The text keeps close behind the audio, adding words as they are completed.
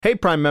Hey,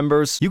 Prime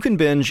members, you can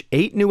binge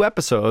 8 new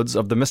episodes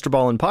of the Mr.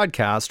 Ballin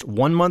podcast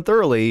 1 month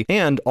early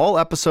and all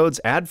episodes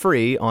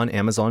ad-free on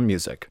Amazon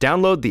Music.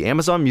 Download the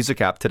Amazon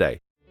Music app today.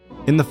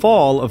 In the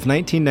fall of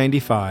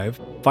 1995,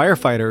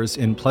 firefighters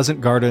in Pleasant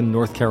Garden,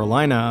 North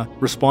Carolina,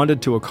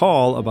 responded to a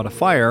call about a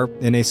fire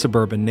in a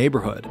suburban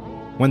neighborhood.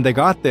 When they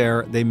got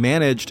there, they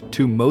managed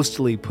to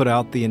mostly put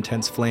out the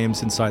intense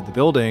flames inside the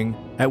building,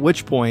 at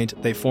which point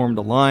they formed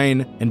a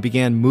line and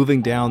began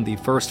moving down the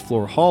first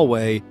floor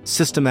hallway,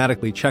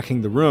 systematically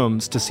checking the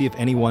rooms to see if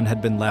anyone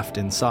had been left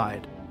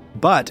inside.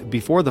 But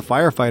before the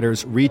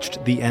firefighters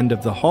reached the end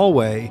of the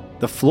hallway,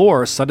 the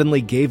floor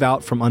suddenly gave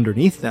out from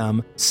underneath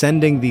them,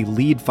 sending the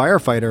lead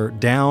firefighter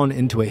down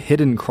into a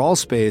hidden crawl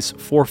space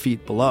 4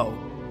 feet below.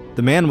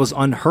 The man was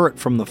unhurt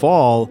from the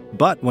fall,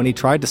 but when he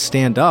tried to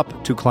stand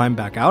up to climb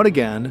back out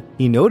again,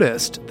 he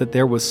noticed that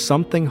there was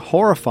something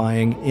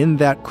horrifying in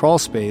that crawl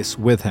space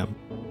with him.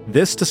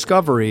 This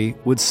discovery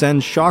would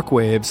send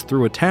shockwaves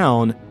through a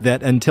town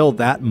that until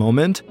that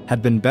moment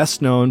had been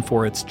best known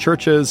for its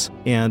churches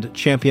and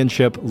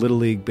championship Little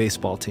League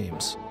baseball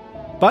teams.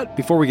 But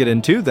before we get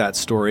into that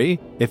story,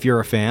 if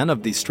you're a fan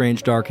of the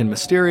strange, dark, and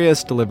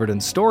mysterious delivered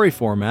in story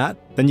format,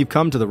 then you've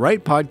come to the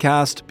right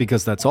podcast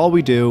because that's all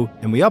we do,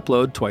 and we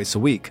upload twice a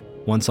week,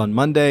 once on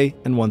Monday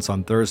and once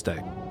on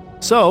Thursday.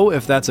 So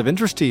if that's of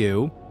interest to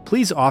you,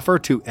 please offer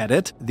to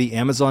edit the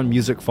Amazon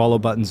Music follow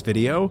buttons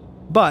video,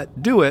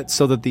 but do it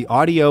so that the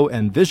audio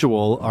and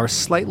visual are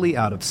slightly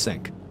out of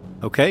sync.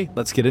 Okay,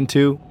 let's get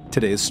into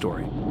today's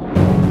story.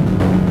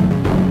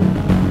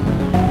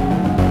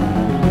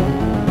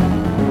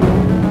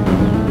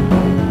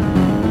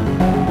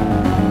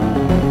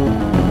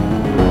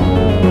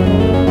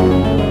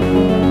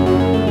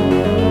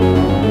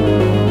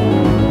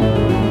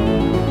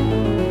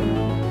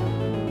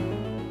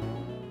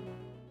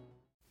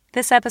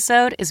 This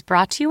episode is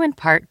brought to you in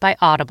part by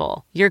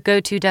Audible, your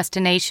go-to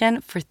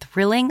destination for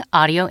thrilling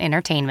audio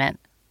entertainment.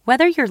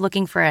 Whether you're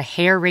looking for a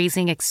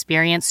hair-raising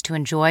experience to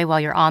enjoy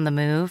while you're on the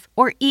move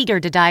or eager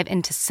to dive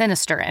into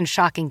sinister and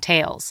shocking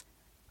tales,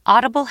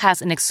 Audible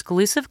has an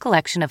exclusive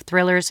collection of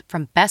thrillers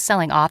from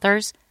best-selling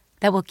authors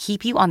that will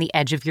keep you on the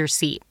edge of your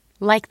seat,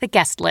 like The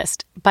Guest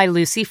List by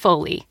Lucy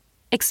Foley.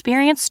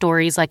 Experience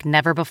stories like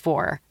never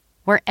before,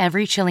 where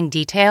every chilling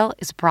detail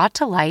is brought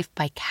to life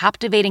by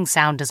captivating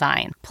sound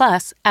design.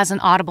 Plus, as an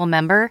Audible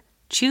member,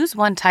 choose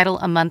one title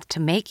a month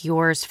to make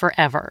yours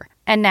forever.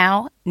 And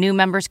now, new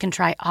members can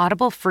try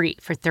Audible free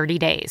for 30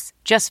 days.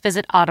 Just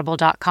visit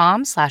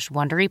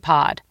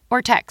audible.com/WonderyPod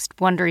or text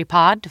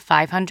WonderyPod to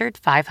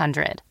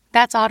 500-500.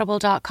 That's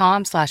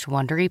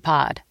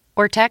audible.com/WonderyPod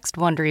or text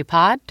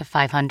WonderyPod to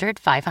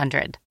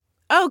 500-500.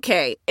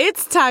 Okay,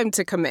 it's time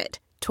to commit.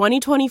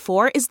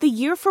 2024 is the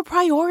year for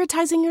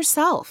prioritizing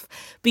yourself.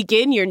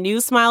 Begin your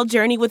new smile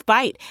journey with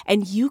Byte,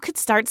 and you could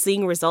start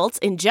seeing results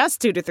in just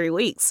 2 to 3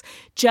 weeks.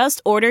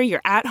 Just order your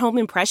at-home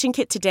impression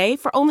kit today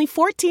for only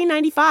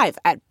 $14.95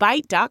 at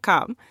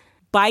Byte.com.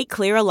 Byte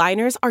Clear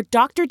aligners are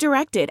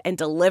doctor-directed and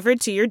delivered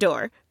to your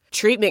door.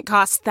 Treatment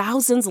costs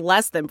thousands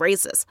less than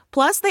braces.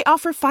 Plus, they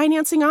offer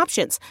financing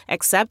options,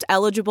 accept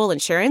eligible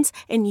insurance,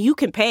 and you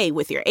can pay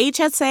with your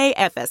HSA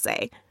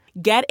FSA.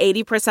 Get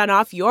 80%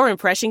 off your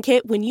impression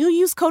kit when you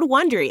use code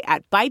WONDERY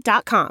at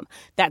Byte.com.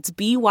 That's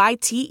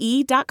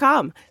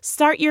BYTE.com.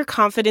 Start your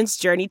confidence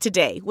journey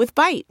today with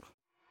Byte.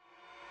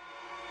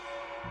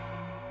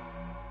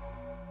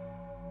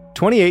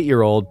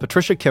 28-year-old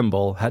Patricia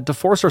Kimball had to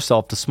force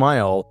herself to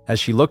smile as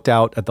she looked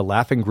out at the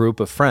laughing group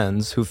of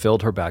friends who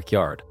filled her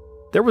backyard.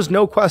 There was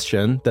no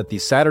question that the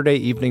Saturday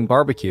evening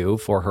barbecue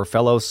for her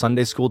fellow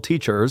Sunday school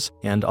teachers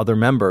and other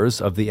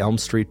members of the Elm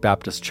Street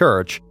Baptist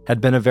Church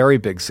had been a very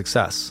big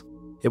success.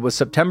 It was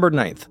September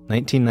 9th,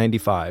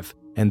 1995,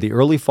 and the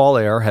early fall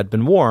air had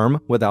been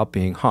warm without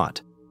being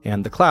hot,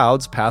 and the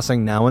clouds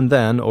passing now and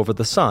then over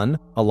the sun,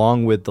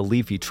 along with the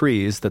leafy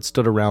trees that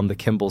stood around the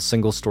Kimball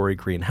single-story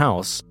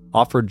greenhouse,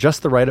 offered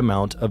just the right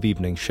amount of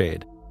evening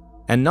shade.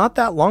 And not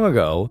that long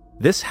ago,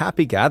 this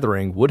happy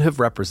gathering would have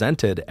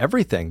represented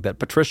everything that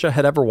Patricia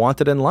had ever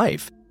wanted in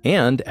life,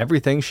 and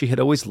everything she had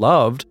always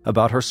loved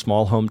about her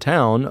small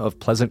hometown of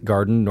Pleasant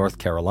Garden, North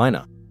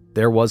Carolina.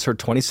 There was her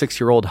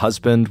 26-year-old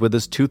husband with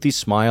his toothy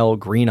smile,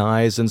 green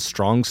eyes, and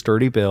strong,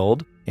 sturdy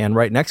build, and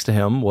right next to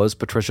him was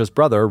Patricia's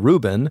brother,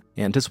 Reuben,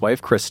 and his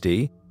wife,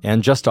 Christy,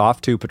 and just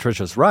off to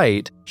Patricia's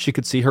right, she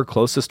could see her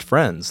closest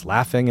friends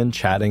laughing and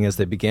chatting as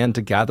they began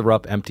to gather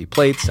up empty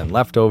plates and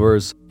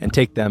leftovers and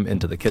take them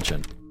into the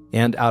kitchen.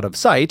 And out of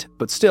sight,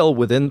 but still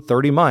within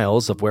 30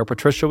 miles of where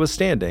Patricia was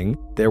standing,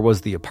 there was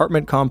the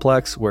apartment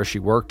complex where she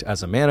worked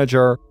as a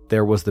manager,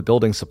 there was the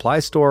building supply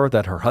store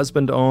that her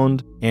husband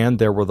owned, and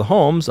there were the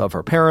homes of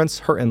her parents,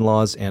 her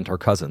in-laws, and her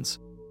cousins.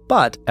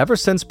 But ever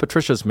since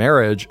Patricia's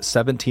marriage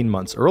 17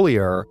 months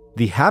earlier,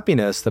 the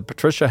happiness that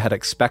Patricia had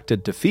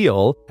expected to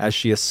feel as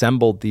she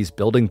assembled these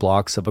building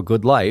blocks of a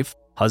good life,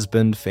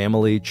 husband,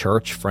 family,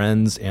 church,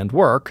 friends, and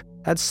work,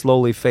 had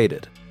slowly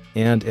faded.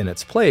 And in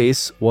its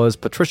place was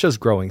Patricia's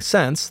growing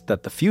sense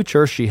that the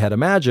future she had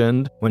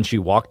imagined when she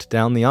walked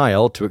down the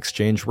aisle to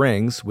exchange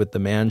rings with the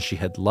man she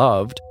had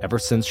loved ever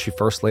since she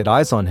first laid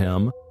eyes on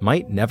him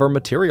might never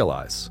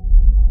materialize.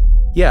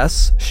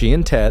 Yes, she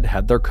and Ted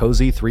had their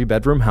cozy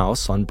 3-bedroom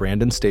house on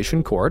Brandon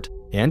Station Court,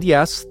 and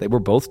yes, they were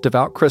both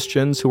devout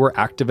Christians who were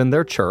active in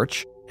their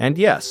church, and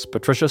yes,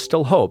 Patricia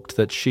still hoped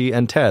that she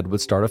and Ted would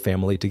start a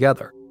family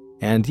together.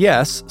 And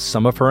yes,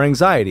 some of her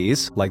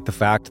anxieties, like the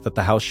fact that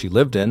the house she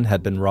lived in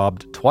had been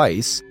robbed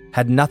twice,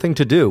 had nothing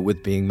to do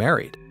with being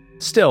married.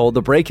 Still,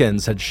 the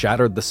break-ins had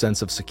shattered the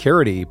sense of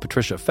security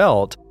Patricia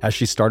felt as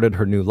she started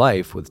her new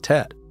life with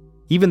Ted.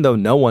 Even though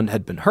no one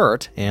had been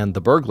hurt, and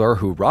the burglar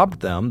who robbed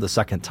them the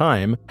second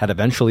time had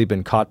eventually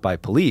been caught by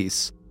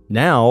police,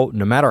 now,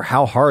 no matter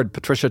how hard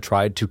Patricia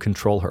tried to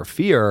control her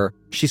fear,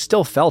 she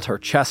still felt her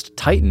chest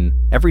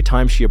tighten every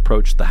time she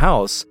approached the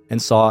house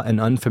and saw an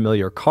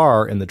unfamiliar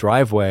car in the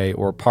driveway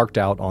or parked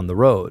out on the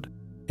road.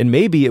 And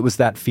maybe it was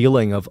that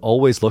feeling of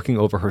always looking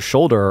over her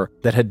shoulder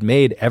that had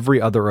made every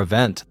other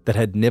event that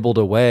had nibbled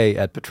away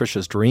at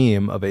Patricia's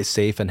dream of a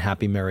safe and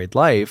happy married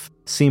life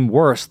seem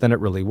worse than it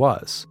really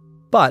was.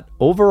 But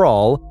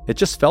overall, it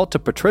just felt to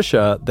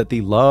Patricia that the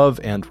love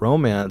and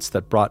romance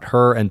that brought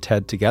her and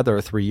Ted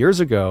together 3 years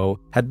ago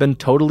had been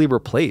totally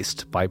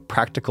replaced by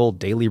practical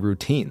daily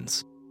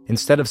routines.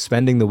 Instead of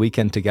spending the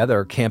weekend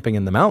together camping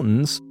in the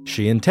mountains,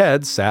 she and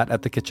Ted sat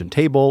at the kitchen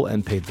table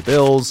and paid the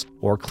bills,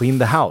 or cleaned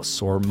the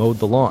house, or mowed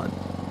the lawn.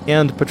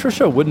 And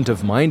Patricia wouldn't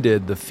have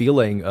minded the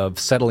feeling of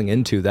settling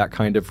into that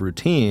kind of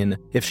routine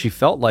if she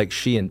felt like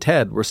she and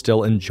Ted were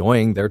still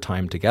enjoying their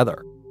time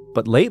together.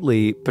 But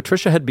lately,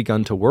 Patricia had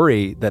begun to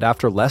worry that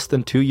after less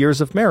than 2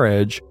 years of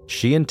marriage,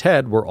 she and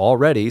Ted were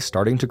already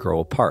starting to grow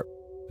apart.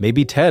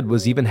 Maybe Ted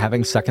was even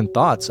having second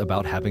thoughts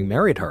about having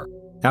married her.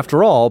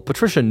 After all,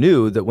 Patricia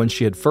knew that when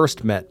she had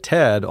first met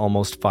Ted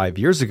almost 5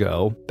 years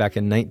ago, back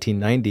in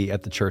 1990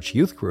 at the church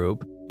youth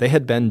group, they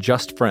had been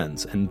just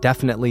friends and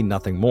definitely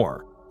nothing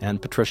more.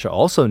 And Patricia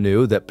also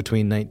knew that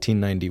between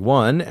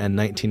 1991 and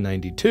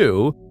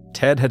 1992,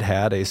 Ted had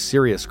had a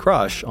serious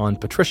crush on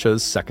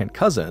Patricia's second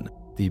cousin,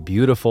 the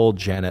beautiful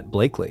Janet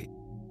Blakely.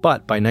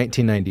 But by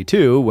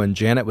 1992, when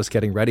Janet was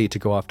getting ready to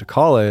go off to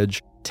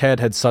college, Ted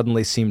had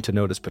suddenly seemed to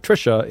notice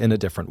Patricia in a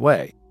different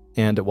way.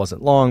 And it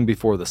wasn't long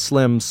before the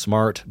slim,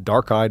 smart,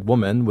 dark-eyed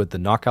woman with the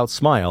knockout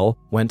smile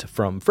went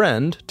from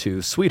friend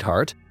to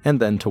sweetheart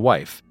and then to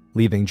wife,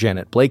 leaving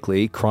Janet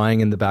Blakely crying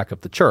in the back of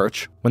the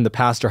church when the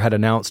pastor had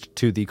announced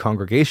to the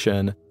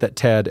congregation that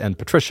Ted and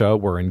Patricia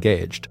were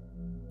engaged.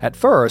 At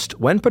first,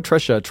 when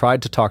Patricia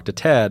tried to talk to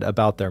Ted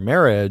about their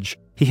marriage,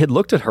 he had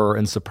looked at her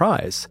in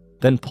surprise,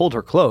 then pulled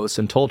her close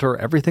and told her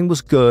everything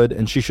was good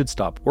and she should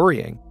stop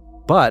worrying.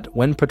 But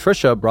when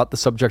Patricia brought the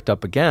subject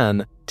up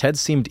again, Ted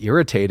seemed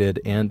irritated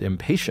and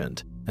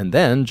impatient. And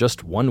then,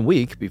 just 1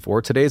 week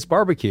before today's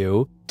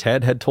barbecue,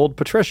 Ted had told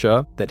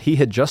Patricia that he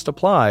had just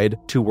applied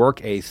to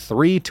work a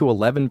 3 to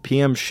 11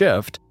 p.m.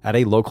 shift at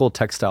a local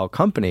textile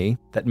company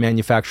that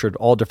manufactured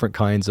all different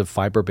kinds of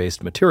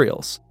fiber-based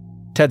materials.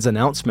 Ted's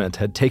announcement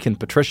had taken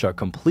Patricia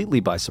completely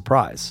by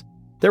surprise.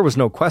 There was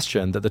no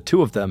question that the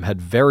two of them had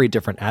very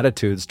different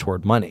attitudes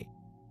toward money.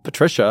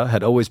 Patricia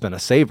had always been a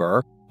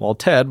saver, while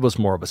Ted was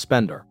more of a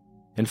spender.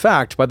 In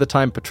fact, by the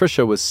time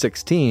Patricia was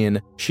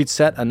 16, she'd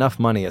set enough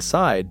money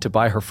aside to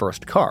buy her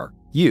first car,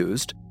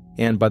 used,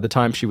 and by the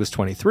time she was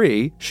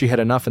 23, she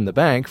had enough in the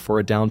bank for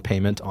a down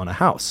payment on a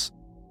house.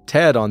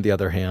 Ted, on the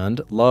other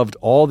hand, loved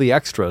all the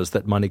extras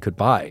that money could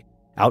buy,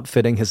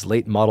 outfitting his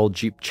late-model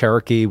Jeep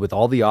Cherokee with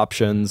all the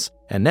options,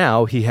 and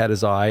now he had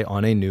his eye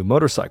on a new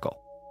motorcycle.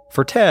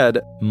 For Ted,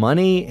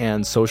 money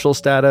and social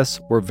status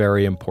were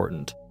very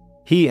important.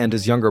 He and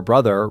his younger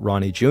brother,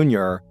 Ronnie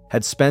Jr.,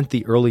 had spent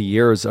the early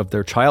years of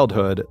their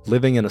childhood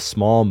living in a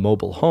small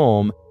mobile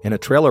home in a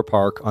trailer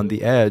park on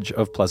the edge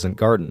of Pleasant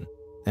Garden.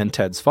 And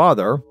Ted's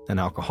father, an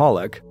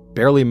alcoholic,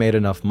 barely made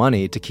enough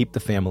money to keep the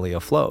family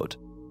afloat.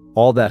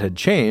 All that had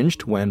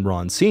changed when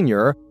Ron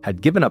Sr.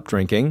 had given up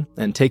drinking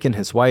and taken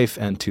his wife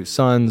and 2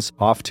 sons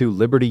off to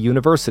Liberty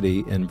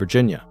University in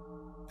Virginia.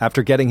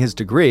 After getting his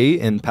degree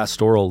in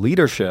pastoral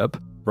leadership,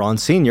 Ron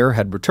Sr.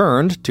 had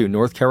returned to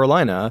North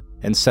Carolina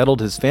and settled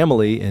his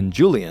family in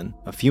Julian,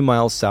 a few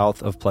miles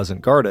south of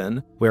Pleasant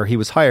Garden, where he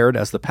was hired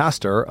as the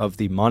pastor of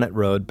the Monnet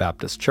Road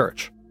Baptist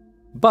Church.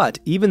 But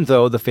even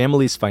though the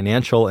family's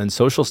financial and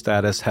social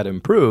status had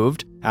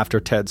improved after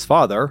Ted's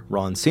father,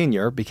 Ron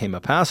Sr., became a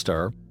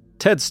pastor,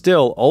 Ted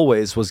still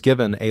always was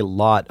given a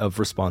lot of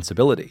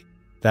responsibility.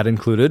 That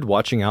included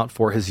watching out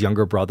for his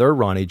younger brother,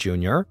 Ronnie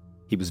Jr.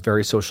 He was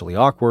very socially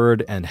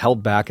awkward and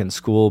held back in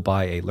school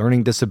by a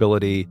learning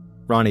disability.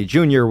 Ronnie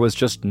Jr. was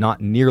just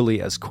not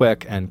nearly as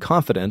quick and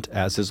confident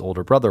as his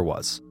older brother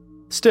was.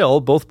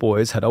 Still, both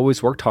boys had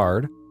always worked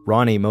hard.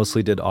 Ronnie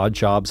mostly did odd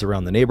jobs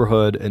around the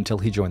neighborhood until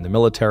he joined the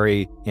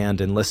military and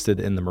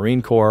enlisted in the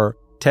Marine Corps.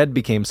 Ted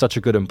became such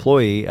a good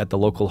employee at the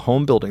local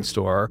home building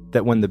store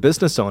that when the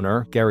business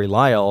owner, Gary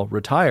Lyle,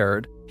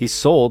 retired, he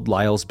sold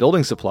Lyle's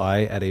building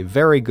supply at a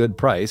very good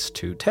price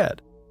to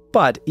Ted.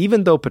 But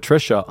even though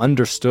Patricia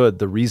understood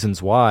the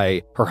reasons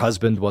why her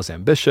husband was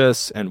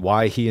ambitious and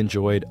why he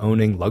enjoyed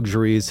owning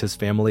luxuries his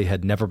family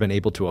had never been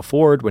able to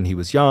afford when he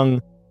was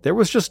young, there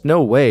was just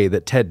no way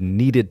that Ted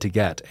needed to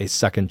get a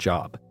second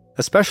job,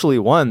 especially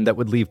one that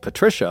would leave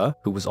Patricia,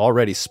 who was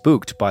already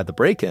spooked by the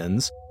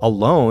break-ins,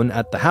 alone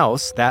at the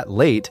house that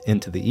late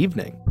into the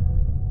evening.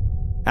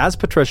 As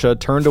Patricia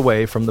turned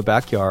away from the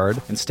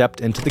backyard and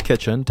stepped into the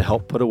kitchen to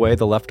help put away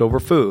the leftover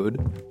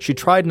food, she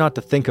tried not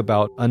to think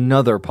about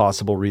another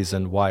possible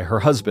reason why her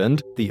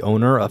husband, the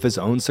owner of his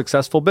own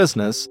successful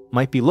business,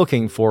 might be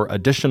looking for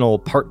additional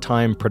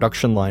part-time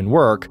production line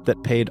work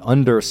that paid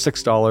under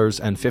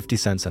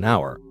 $6.50 an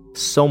hour,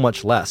 so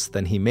much less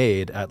than he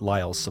made at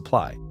Lyle's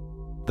Supply.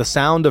 The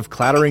sound of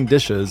clattering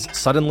dishes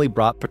suddenly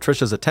brought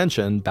Patricia's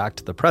attention back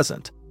to the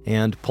present,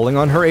 and pulling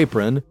on her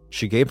apron,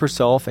 she gave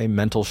herself a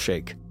mental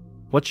shake.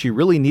 What she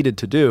really needed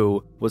to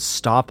do was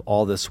stop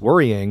all this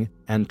worrying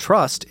and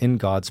trust in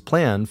God's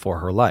plan for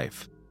her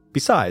life.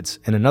 Besides,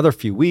 in another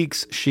few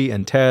weeks, she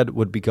and Ted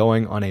would be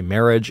going on a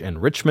marriage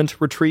enrichment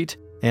retreat,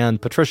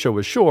 and Patricia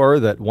was sure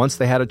that once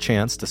they had a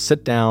chance to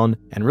sit down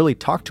and really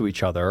talk to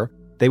each other,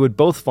 they would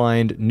both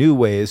find new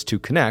ways to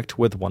connect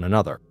with one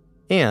another,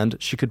 and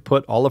she could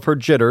put all of her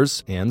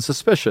jitters and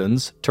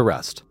suspicions to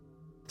rest.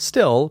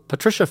 Still,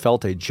 Patricia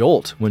felt a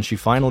jolt when she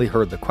finally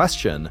heard the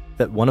question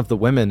that one of the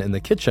women in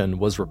the kitchen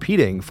was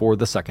repeating for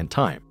the second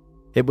time.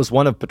 It was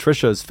one of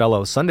Patricia's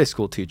fellow Sunday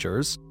school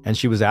teachers, and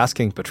she was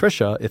asking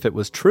Patricia if it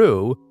was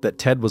true that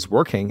Ted was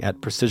working at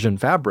Precision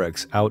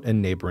Fabrics out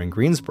in neighboring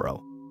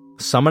Greensboro.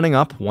 Summoning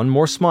up one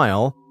more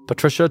smile,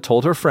 Patricia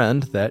told her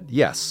friend that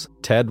yes,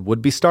 Ted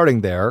would be starting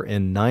there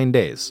in 9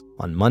 days,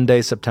 on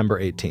Monday, September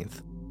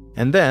 18th.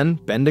 And then,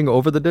 bending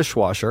over the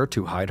dishwasher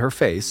to hide her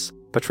face,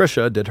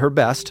 Patricia did her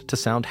best to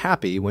sound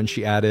happy when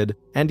she added,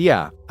 "And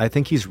yeah, I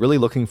think he's really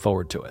looking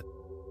forward to it."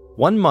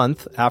 1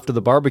 month after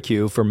the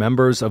barbecue for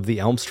members of the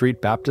Elm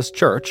Street Baptist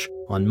Church,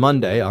 on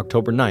Monday,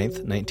 October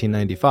 9th,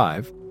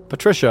 1995,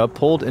 Patricia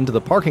pulled into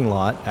the parking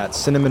lot at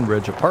Cinnamon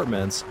Ridge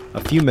Apartments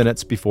a few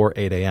minutes before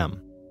 8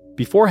 a.m.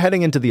 Before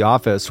heading into the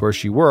office where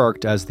she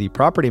worked as the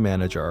property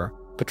manager,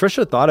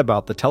 Patricia thought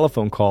about the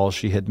telephone call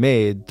she had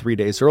made 3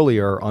 days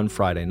earlier on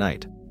Friday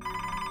night.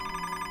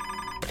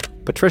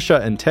 Patricia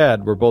and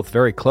Ted were both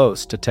very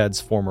close to Ted's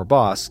former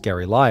boss,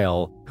 Gary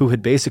Lyle, who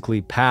had basically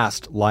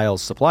passed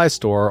Lyle's Supply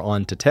Store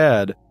on to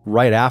Ted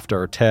right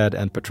after Ted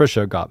and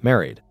Patricia got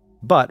married.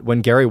 But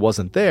when Gary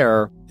wasn't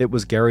there, it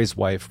was Gary's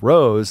wife,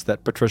 Rose,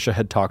 that Patricia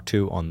had talked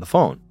to on the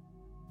phone.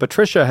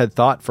 Patricia had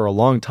thought for a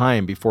long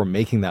time before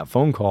making that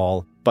phone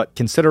call, but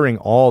considering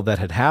all that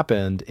had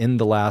happened in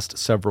the last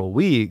several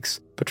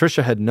weeks,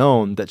 Patricia had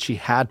known that she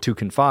had to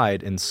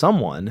confide in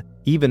someone,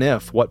 even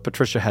if what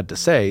Patricia had to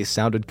say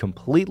sounded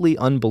completely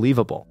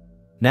unbelievable.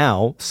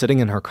 Now, sitting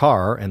in her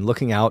car and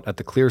looking out at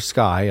the clear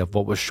sky of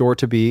what was sure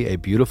to be a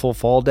beautiful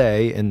fall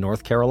day in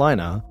North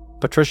Carolina,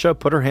 Patricia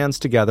put her hands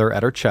together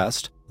at her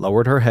chest,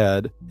 lowered her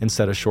head, and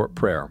said a short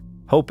prayer,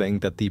 hoping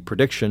that the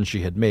prediction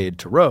she had made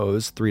to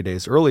Rose 3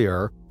 days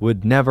earlier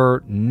would never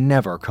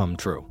come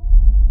true.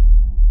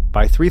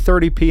 By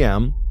 3:30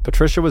 p.m.,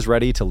 Patricia was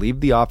ready to leave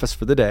the office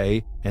for the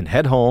day and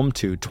head home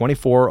to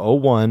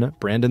 2401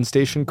 Brandon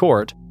Station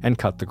Court and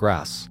cut the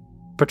grass.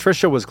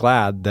 Patricia was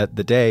glad that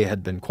the day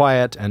had been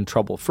quiet and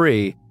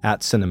trouble-free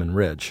at Cinnamon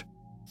Ridge.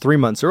 3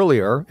 months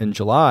earlier, in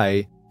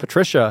July,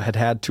 Patricia had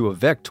had to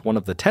evict one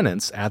of the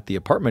tenants at the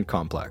apartment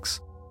complex.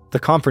 The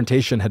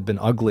confrontation had been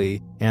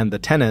ugly, and the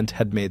tenant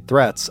had made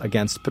threats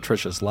against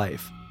Patricia's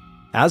life.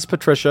 As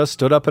Patricia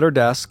stood up at her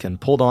desk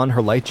and pulled on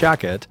her light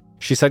jacket,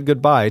 she said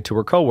goodbye to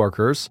her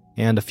coworkers,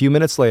 and a few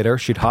minutes later,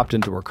 she'd hopped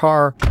into her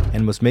car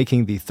and was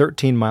making the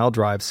 13-mile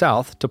drive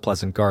south to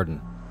Pleasant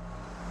Garden.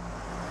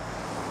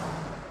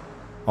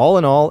 All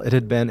in all, it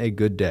had been a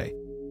good day.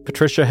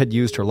 Patricia had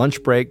used her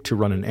lunch break to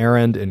run an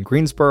errand in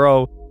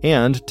Greensboro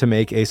and to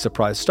make a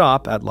surprise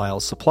stop at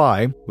Lyle's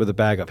Supply with a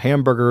bag of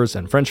hamburgers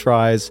and french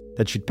fries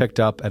that she'd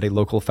picked up at a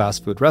local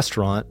fast food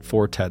restaurant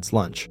for Ted's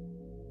lunch.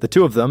 The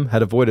two of them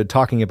had avoided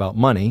talking about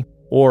money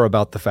or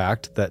about the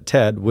fact that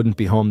Ted wouldn't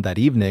be home that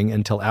evening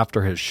until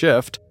after his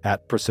shift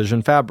at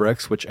Precision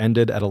Fabrics, which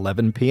ended at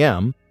 11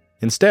 p.m.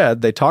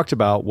 Instead, they talked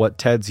about what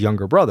Ted's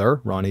younger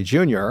brother, Ronnie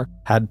Jr.,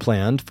 had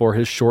planned for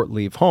his short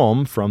leave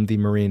home from the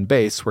Marine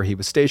base where he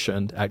was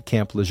stationed at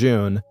Camp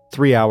Lejeune,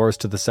 3 hours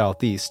to the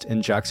southeast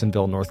in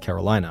Jacksonville, North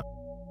Carolina.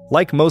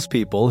 Like most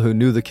people who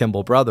knew the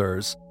Kimball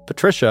brothers,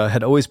 Patricia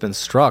had always been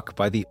struck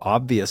by the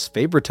obvious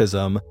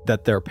favoritism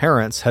that their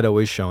parents had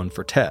always shown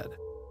for Ted.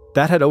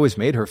 That had always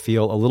made her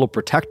feel a little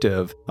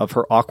protective of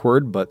her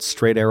awkward but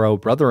straight-arrow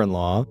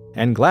brother-in-law,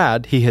 and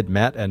glad he had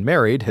met and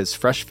married his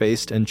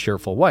fresh-faced and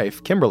cheerful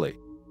wife, Kimberly.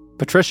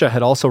 Patricia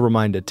had also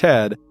reminded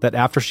Ted that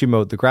after she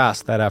mowed the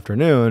grass that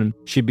afternoon,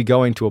 she'd be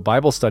going to a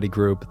Bible study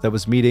group that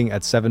was meeting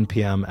at 7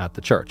 p.m. at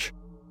the church.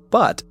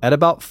 But at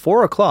about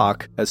 4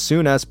 o'clock, as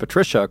soon as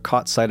Patricia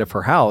caught sight of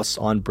her house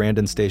on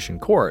Brandon Station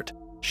Court,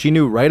 she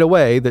knew right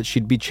away that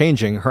she'd be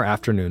changing her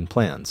afternoon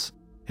plans.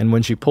 And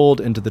when she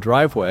pulled into the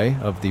driveway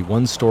of the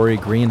one-story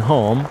green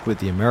home with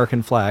the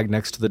American flag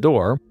next to the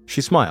door, she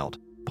smiled.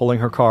 pulling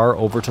her car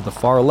over to the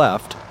far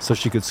left so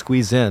she could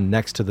squeeze in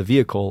next to the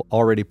vehicle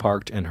already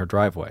parked in her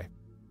driveway.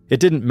 It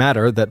didn't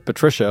matter that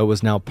Patricia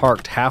was now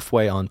parked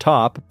halfway on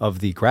top of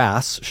the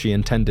grass she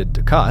intended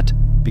to cut,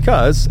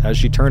 because as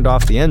she turned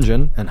off the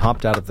engine and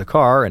hopped out of the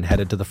car and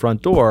headed to the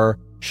front door,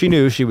 she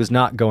knew she was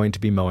not going to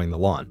be mowing the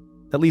lawn.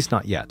 At least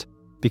not yet,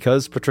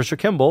 because Patricia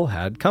Kimball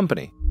had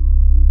company.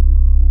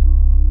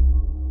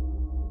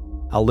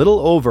 A little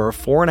over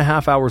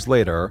 4.5 hours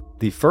later,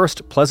 the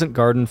first Pleasant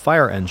Garden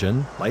fire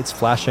engine, lights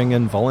flashing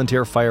and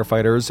volunteer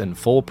firefighters in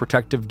full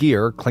protective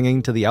gear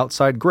clinging to the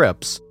outside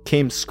grips,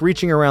 came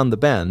screeching around the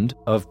bend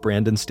of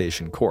Brandon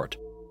Station Court.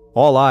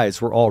 All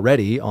eyes were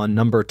already on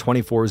number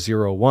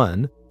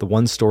 2401, the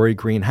one-story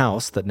green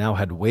house that now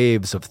had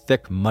waves of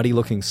thick,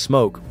 muddy-looking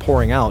smoke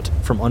pouring out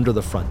from under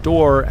the front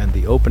door and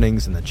the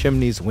openings in the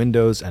chimneys,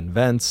 windows, and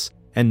vents.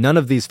 And none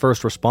of these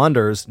first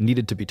responders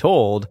needed to be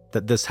told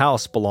that this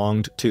house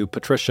belonged to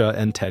Patricia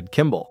and Ted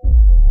Kimball.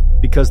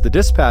 Because the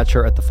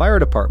dispatcher at the fire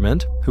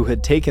department, who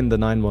had taken the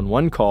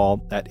 911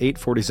 call at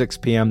 8:46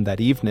 p.m.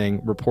 that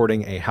evening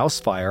reporting a house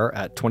fire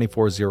at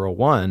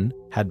 2401,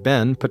 had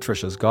been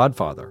Patricia's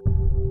godfather.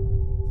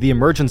 The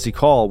emergency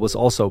call was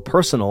also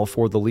personal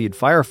for the lead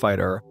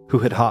firefighter, who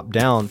had hopped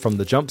down from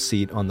the jump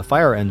seat on the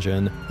fire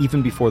engine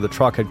even before the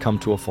truck had come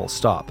to a full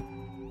stop.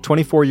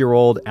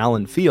 24-year-old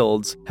Alan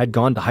Fields had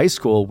gone to high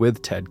school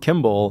with Ted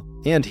Kimball,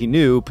 and he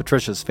knew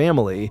Patricia's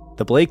family,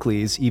 the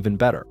Blakeleys, even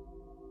better.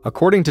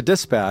 According to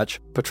dispatch,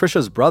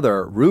 Patricia's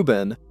brother,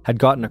 Ruben, had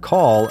gotten a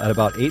call at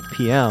about 8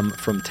 p.m.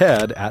 from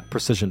Ted at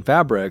Precision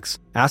Fabrics,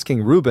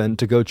 asking Ruben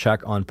to go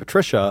check on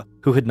Patricia,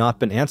 who had not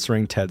been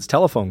answering Ted's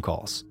telephone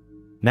calls.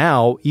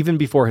 Now, even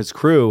before his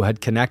crew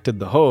had connected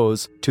the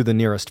hose to the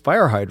nearest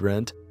fire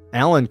hydrant,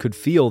 Alan could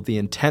feel the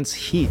intense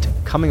heat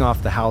coming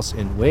off the house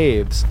in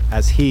waves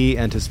as he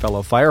and his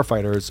fellow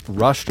firefighters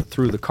rushed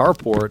through the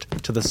carport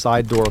to the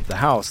side door of the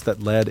house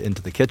that led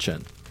into the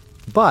kitchen.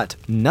 But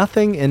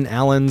nothing in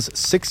Alan's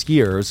 6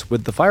 years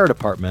with the fire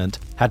department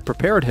had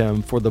prepared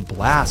him for the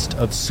blast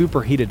of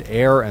superheated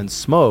air and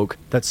smoke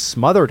that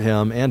smothered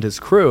him and his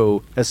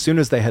crew as soon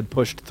as they had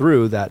pushed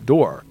through that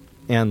door.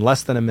 And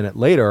less than a minute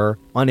later,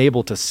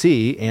 unable to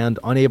see and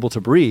unable to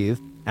breathe,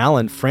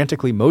 Alan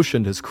frantically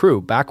motioned his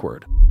crew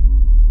backward.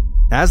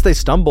 As they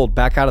stumbled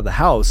back out of the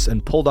house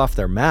and pulled off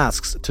their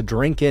masks to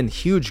drink in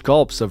huge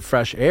gulps of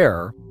fresh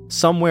air,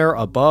 somewhere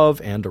above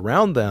and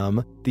around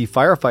them, the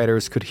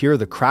firefighters could hear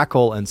the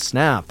crackle and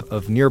snap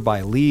of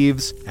nearby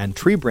leaves and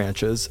tree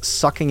branches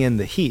sucking in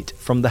the heat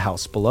from the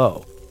house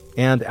below.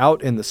 And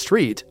out in the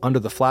street, under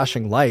the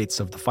flashing lights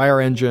of the fire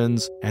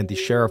engines and the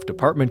sheriff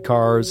department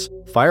cars,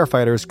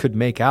 firefighters could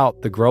make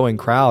out the growing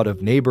crowd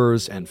of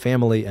neighbors and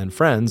family and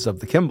friends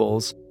of the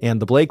Kimballs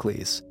and the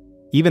Blakeleys.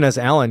 Even as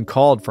Alan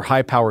called for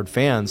high-powered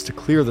fans to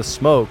clear the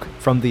smoke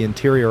from the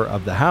interior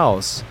of the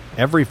house,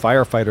 every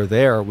firefighter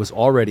there was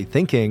already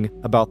thinking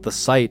about the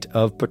sight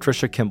of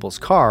Patricia Kimball's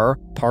car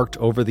parked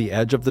over the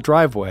edge of the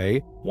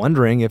driveway,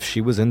 wondering if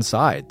she was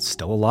inside,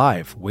 still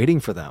alive, waiting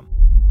for them.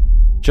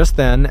 Just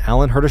then,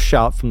 Alan heard a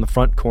shout from the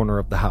front corner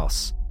of the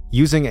house.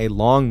 Using a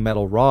long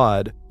metal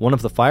rod, one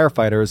of the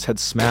firefighters had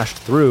smashed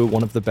through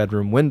one of the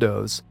bedroom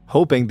windows,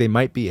 hoping they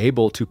might be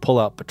able to pull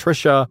out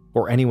Patricia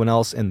or anyone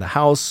else in the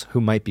house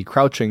who might be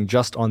crouching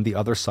just on the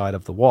other side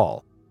of the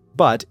wall.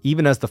 But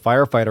even as the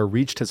firefighter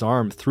reached his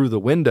arm through the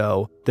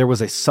window, there was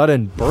a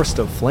sudden burst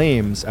of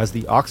flames as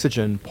the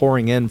oxygen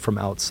pouring in from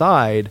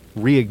outside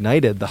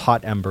reignited the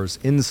hot embers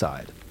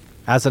inside.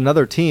 As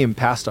another team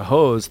passed a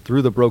hose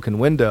through the broken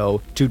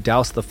window to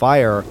douse the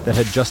fire that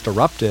had just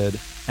erupted,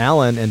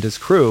 Alan and his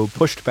crew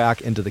pushed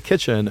back into the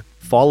kitchen,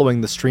 following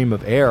the stream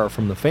of air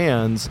from the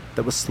fans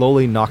that was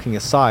slowly knocking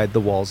aside the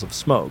walls of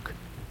smoke.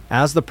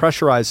 As the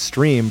pressurized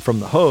stream from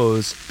the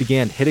hose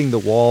began hitting the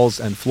walls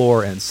and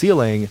floor and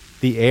ceiling,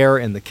 the air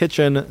in the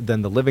kitchen,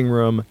 then the living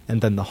room,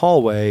 and then the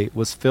hallway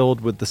was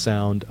filled with the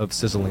sound of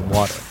sizzling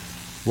water.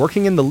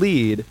 Working in the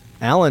lead,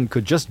 Alan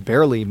could just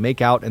barely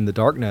make out in the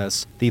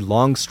darkness the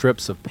long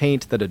strips of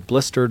paint that had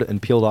blistered and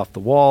peeled off the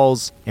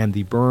walls, and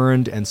the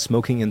burned and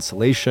smoking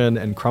insulation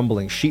and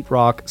crumbling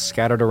sheetrock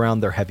scattered around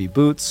their heavy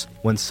boots,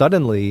 when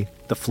suddenly,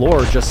 the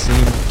floor just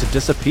seemed to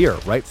disappear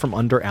right from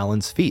under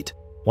Alan's feet.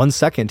 1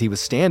 second he was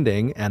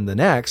standing, and the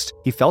next,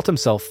 he felt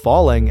himself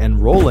falling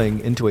and rolling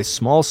into a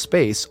small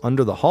space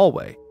under the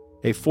hallway,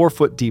 a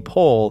 4-foot deep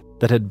hole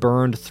that had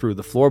burned through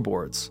the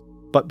floorboards.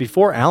 But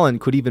before Alan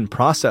could even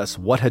process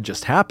what had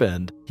just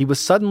happened, he was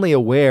suddenly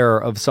aware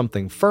of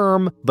something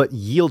firm but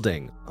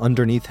yielding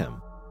underneath him.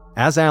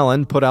 As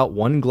Alan put out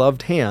one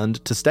gloved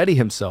hand to steady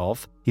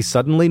himself, he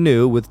suddenly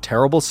knew with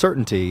terrible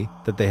certainty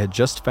that they had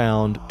just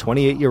found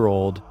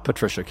 28-year-old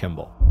Patricia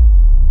Kimball.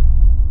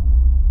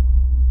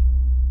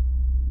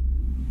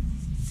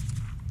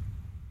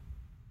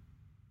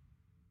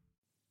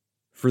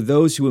 For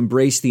those who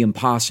embrace the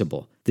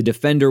impossible, the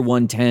Defender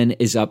 110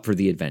 is up for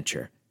the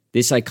adventure.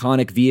 This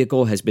iconic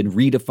vehicle has been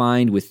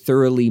redefined with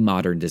thoroughly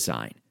modern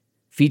design.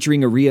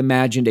 Featuring a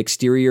reimagined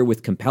exterior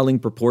with compelling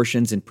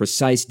proportions and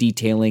precise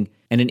detailing,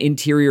 and an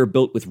interior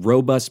built with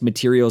robust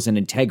materials and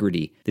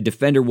integrity, the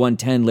Defender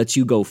 110 lets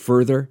you go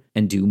further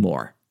and do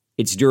more.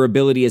 Its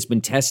durability has been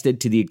tested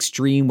to the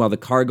extreme, while the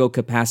cargo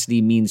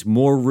capacity means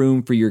more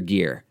room for your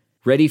gear.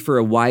 Ready for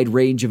a wide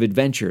range of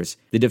adventures,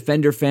 the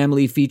Defender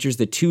family features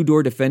the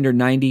two-door Defender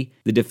 90,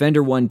 the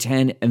Defender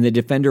 110, and the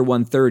Defender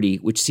 130,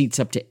 which seats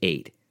up to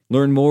 8.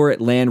 Learn more at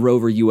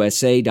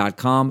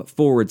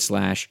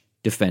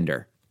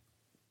LandRoverUSA.com/Defender.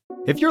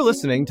 If you're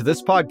listening to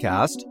this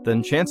podcast,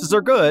 then chances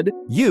are good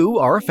you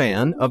are a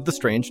fan of The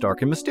Strange,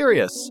 Dark, and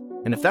Mysterious.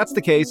 And if that's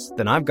the case,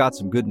 then I've got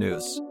some good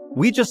news.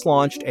 We just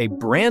launched a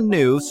brand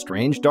new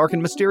Strange, Dark,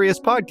 and Mysterious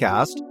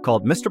podcast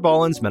called Mr.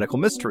 Ballen's Medical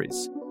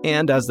Mysteries.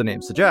 And as the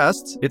name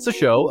suggests, it's a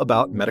show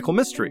about medical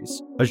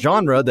mysteries, a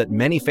genre that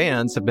many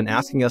fans have been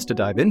asking us to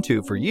dive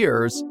into for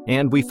years,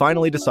 and we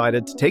finally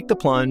decided to take the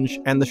plunge,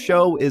 and the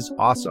show is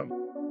awesome.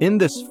 In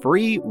this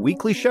free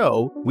weekly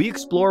show, we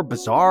explore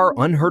bizarre,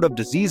 unheard-of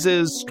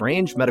diseases,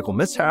 strange medical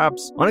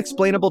mishaps,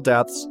 unexplainable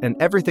deaths, and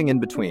everything in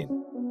between.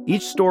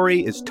 Each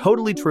story is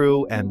totally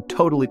true and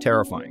totally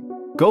terrifying.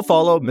 Go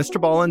follow Mr.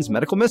 Ballen's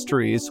Medical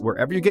Mysteries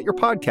wherever you get your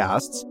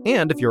podcasts,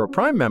 and if you're a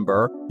Prime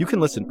member, you can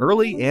listen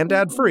early and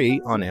ad-free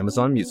on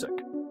Amazon Music.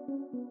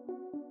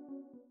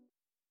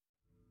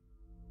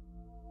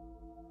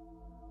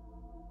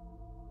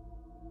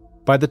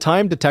 By the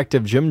time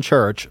Detective Jim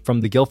Church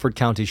from the Guilford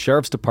County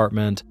Sheriff's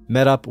Department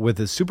met up with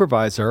his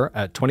supervisor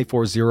at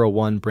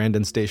 2401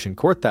 Brandon Station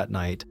Court that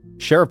night,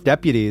 sheriff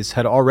deputies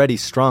had already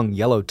strung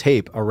yellow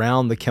tape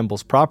around the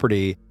Kimball's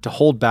property to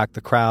hold back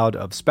the crowd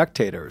of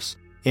spectators.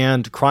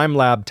 And crime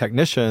lab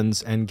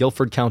technicians and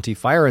Guilford County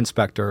fire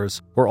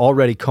inspectors were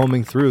already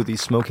combing through the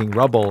smoking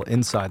rubble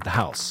inside the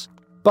house.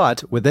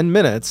 But within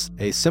minutes,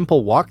 a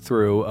simple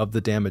walkthrough of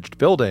the damaged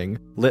building,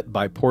 lit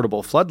by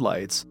portable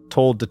floodlights,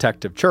 told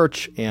Detective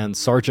Church and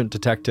Sergeant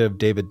Detective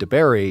David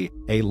DeBerry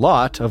a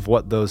lot of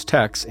what those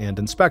techs and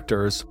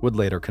inspectors would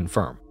later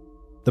confirm.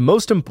 The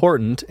most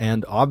important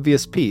and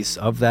obvious piece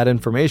of that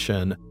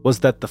information was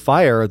that the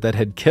fire that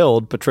had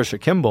killed Patricia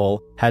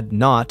Kimball had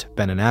not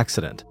been an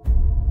accident.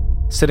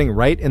 Sitting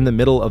right in the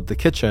middle of the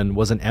kitchen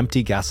was an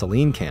empty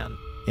gasoline can,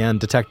 and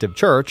Detective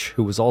Church,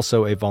 who was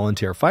also a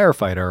volunteer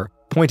firefighter,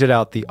 pointed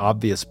out the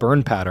obvious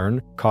burn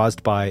pattern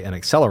caused by an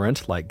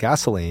accelerant like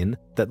gasoline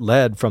that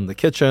led from the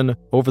kitchen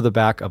over the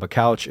back of a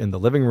couch in the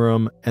living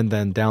room and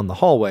then down the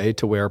hallway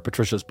to where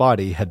Patricia's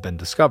body had been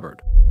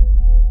discovered.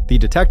 The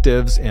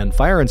detectives and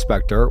fire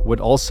inspector would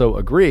also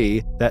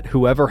agree that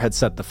whoever had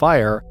set the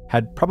fire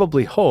had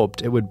probably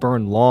hoped it would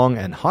burn long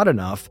and hot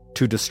enough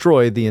to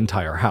destroy the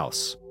entire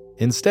house.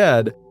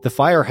 Instead, the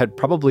fire had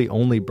probably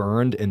only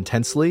burned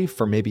intensely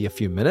for maybe a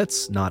few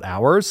minutes, not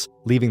hours,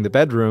 leaving the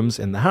bedrooms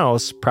in the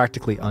house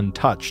practically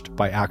untouched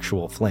by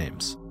actual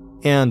flames.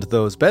 And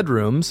those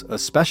bedrooms,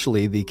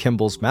 especially the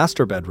Kimball's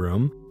master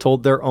bedroom,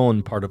 told their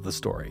own part of the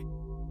story.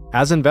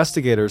 As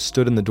investigators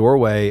stood in the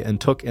doorway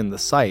and took in the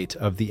sight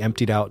of the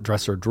emptied-out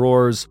dresser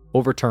drawers,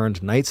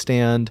 overturned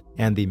nightstand,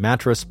 and the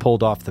mattress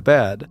pulled off the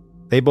bed,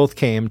 they both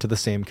came to the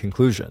same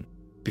conclusion.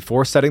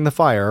 Before setting the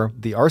fire,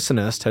 the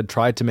arsonist had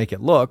tried to make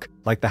it look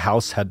like the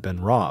house had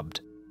been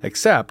robbed.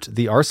 Except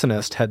the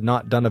arsonist had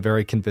not done a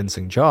very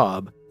convincing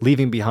job,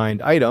 leaving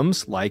behind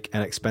items like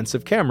an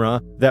expensive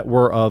camera that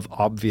were of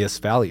obvious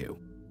value.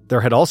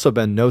 There had also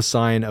been no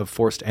sign of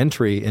forced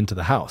entry into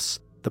the house.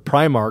 The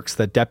pry marks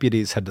that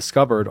deputies had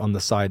discovered on the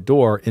side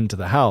door into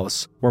the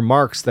house were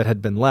marks that had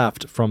been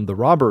left from the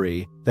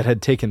robbery that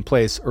had taken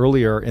place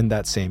earlier in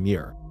that same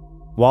year.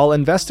 While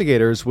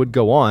investigators would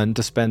go on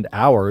to spend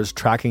hours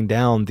tracking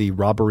down the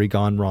robbery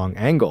gone wrong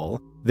angle,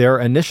 their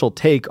initial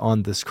take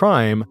on this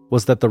crime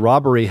was that the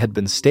robbery had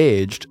been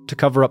staged to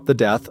cover up the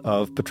death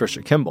of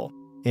Patricia Kimball,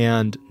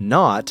 and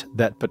not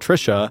that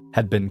Patricia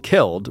had been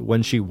killed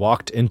when she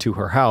walked into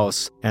her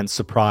house and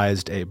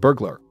surprised a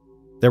burglar.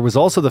 There was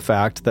also the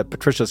fact that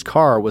Patricia's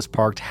car was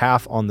parked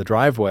half on the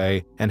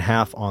driveway and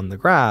half on the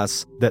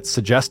grass that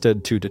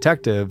suggested to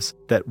detectives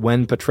that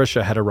when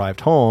Patricia had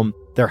arrived home,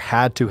 there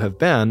had to have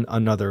been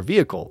another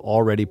vehicle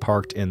already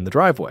parked in the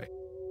driveway.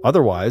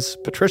 Otherwise,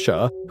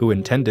 Patricia, who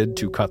intended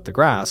to cut the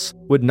grass,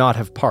 would not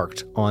have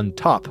parked on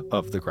top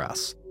of the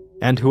grass.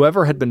 And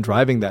whoever had been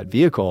driving that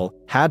vehicle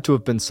had to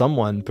have been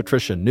someone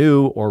Patricia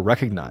knew or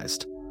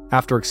recognized.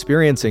 After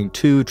experiencing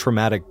 2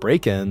 traumatic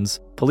break-ins,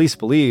 police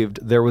believed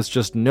there was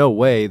just no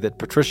way that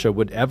Patricia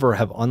would ever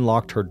have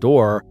unlocked her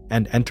door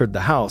and entered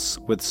the house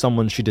with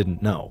someone she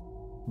didn't know.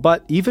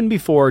 But even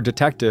before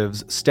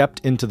detectives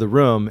stepped into the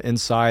room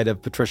inside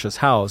of Patricia's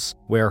house,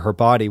 where her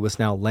body was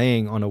now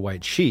laying on a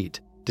white sheet,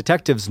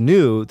 detectives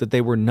knew that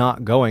they were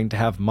not going to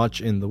have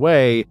much in the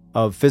way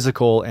of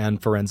physical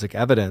and forensic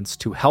evidence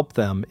to help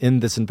them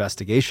in this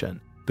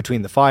investigation.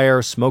 Between the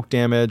fire, smoke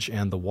damage,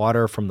 and the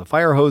water from the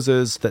fire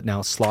hoses that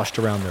now sloshed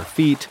around their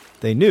feet,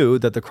 they knew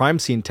that the crime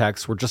scene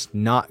techs were just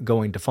not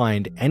going to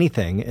find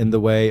anything in the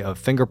way of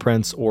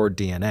fingerprints or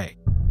DNA.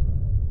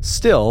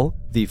 Still,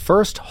 the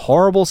first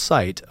horrible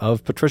sight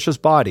of Patricia's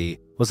body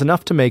was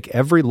enough to make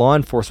every law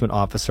enforcement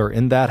officer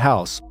in that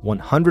house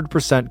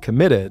 100%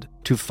 committed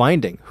to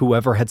finding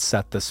whoever had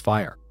set this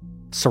fire.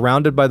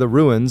 surrounded by the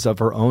ruins of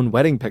her own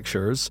wedding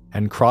pictures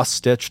and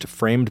cross-stitched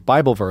framed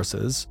Bible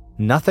verses,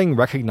 nothing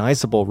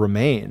recognizable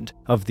remained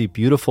of the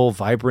beautiful,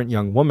 vibrant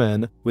young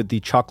woman with the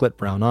chocolate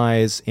brown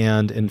eyes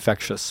and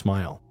infectious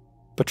smile.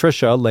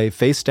 Patricia lay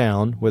face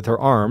down with her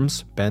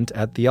arms, bent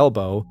at the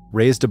elbow,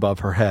 raised above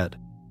her head.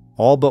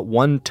 All but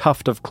one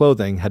tuft of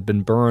clothing had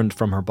been burned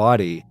from her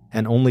body,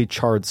 and only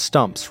charred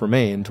stumps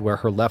remained where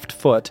her left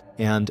foot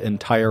and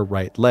entire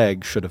right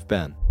leg should have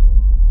been.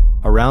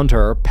 Around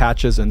her,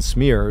 patches and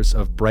smears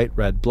of bright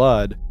red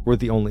blood were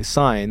the only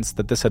signs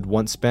that this had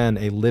once been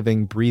a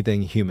living,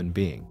 breathing human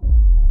being.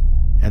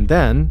 And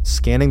then,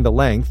 scanning the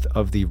length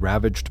of the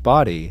ravaged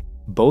body,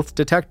 both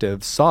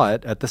detectives saw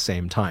it at the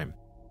same time.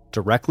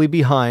 Directly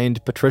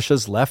behind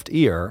Patricia's left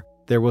ear,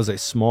 there was a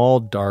small,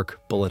 dark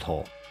bullet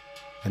hole.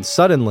 And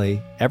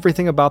suddenly,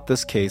 everything about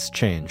this case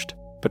changed.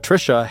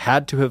 Patricia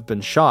had to have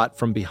been shot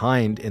from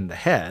behind in the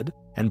head,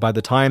 and by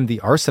the time the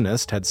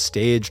arsonist had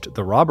staged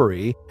the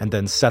robbery and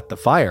then set the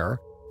fire,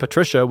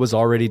 Patricia was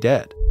already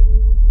dead.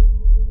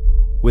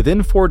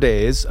 Within 4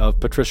 days of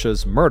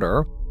Patricia's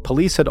murder,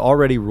 police had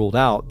already ruled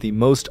out the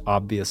most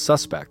obvious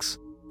suspects.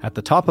 At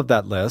the top of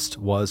that list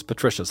was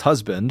Patricia's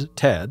husband,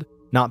 Ted,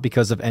 not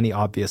because of any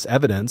obvious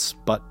evidence,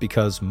 but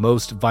because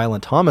most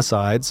violent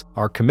homicides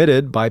are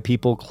committed by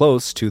people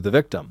close to the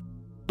victim.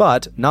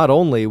 But not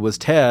only was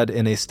Ted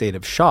in a state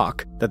of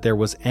shock that there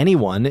was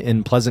anyone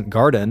in Pleasant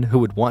Garden who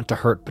would want to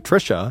hurt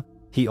Patricia,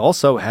 he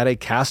also had a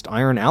cast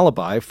iron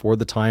alibi for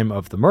the time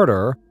of the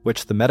murder,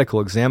 which the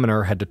medical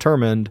examiner had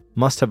determined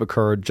must have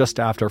occurred just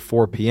after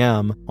 4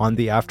 p.m. on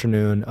the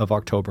afternoon of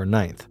October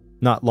 9th,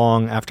 not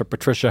long after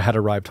Patricia had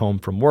arrived home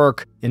from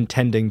work,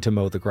 intending to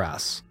mow the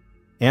grass.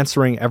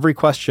 Answering every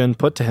question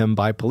put to him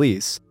by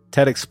police,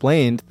 Ted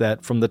explained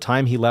that from the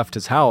time he left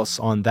his house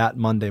on that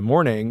Monday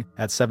morning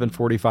at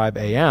 7:45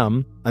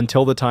 a.m.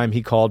 until the time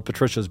he called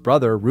Patricia's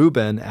brother,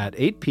 Ruben, at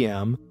 8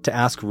 p.m. to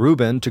ask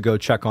Ruben to go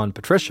check on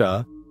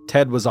Patricia,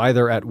 Ted was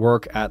either at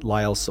work at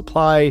Lyle's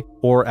Supply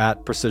or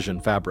at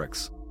Precision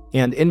Fabrics.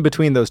 And in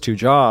between those two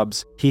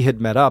jobs, he had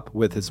met up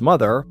with his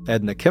mother,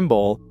 Edna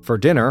Kimball, for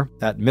dinner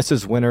at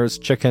Mrs. Winter's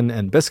Chicken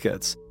and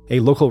Biscuits, a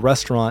local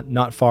restaurant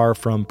not far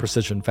from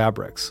Precision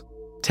Fabrics.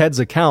 Ted's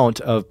account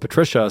of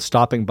Patricia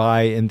stopping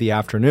by in the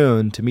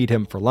afternoon to meet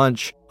him for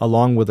lunch,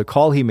 along with a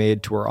call he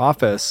made to her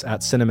office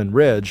at Cinnamon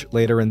Ridge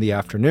later in the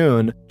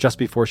afternoon, just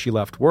before she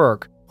left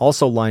work,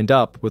 also lined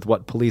up with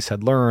what police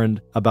had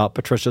learned about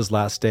Patricia's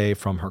last day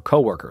from her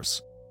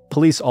coworkers.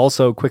 Police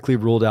also quickly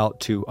ruled out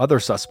 2 other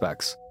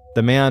suspects.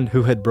 The man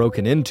who had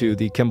broken into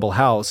the Kimball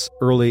house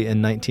early in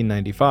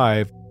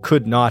 1995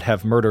 could not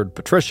have murdered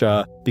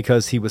Patricia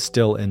because he was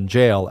still in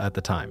jail at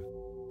the time.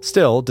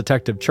 Still,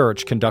 Detective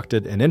Church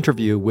conducted an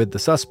interview with the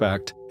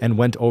suspect and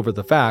went over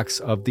the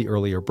facts of the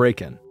earlier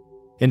break-in.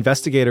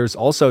 Investigators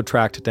also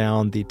tracked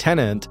down the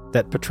tenant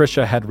that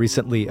Patricia had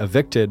recently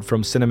evicted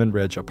from Cinnamon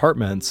Ridge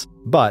Apartments,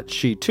 but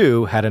she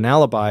too had an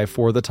alibi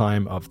for the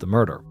time of the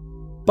murder.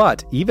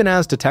 But even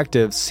as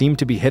detectives seemed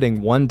to be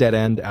hitting one dead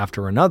end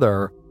after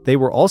another, they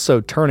were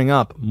also turning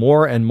up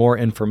more and more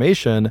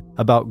information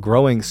about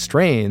growing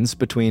strains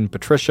between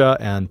Patricia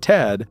and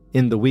Ted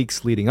in the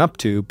weeks leading up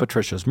to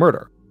Patricia's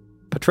murder.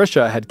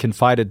 Patricia had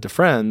confided to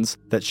friends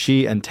that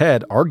she and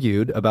Ted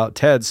argued about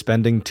Ted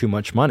spending too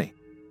much money.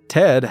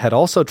 Ted had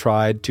also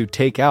tried to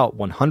take out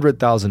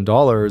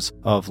 $100,000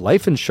 of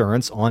life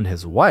insurance on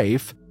his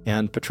wife,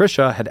 and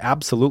Patricia had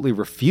absolutely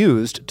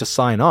refused to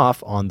sign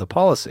off on the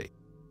policy.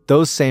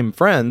 Those same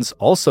friends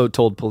also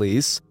told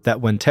police that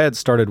when Ted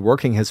started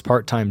working his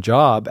part-time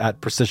job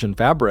at Precision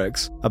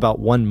Fabrics about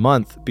 1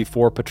 month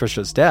before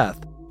Patricia's death,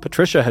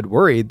 Patricia had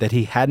worried that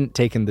he hadn't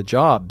taken the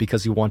job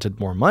because he wanted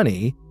more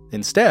money.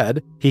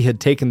 Instead, he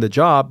had taken the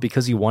job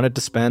because he wanted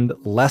to spend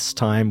less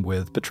time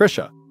with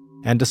Patricia.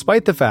 And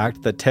despite the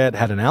fact that Ted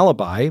had an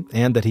alibi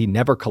and that he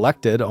never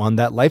collected on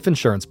that life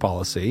insurance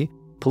policy,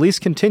 police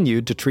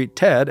continued to treat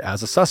Ted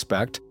as a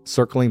suspect,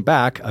 circling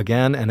back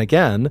again and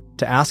again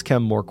to ask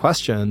him more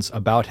questions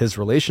about his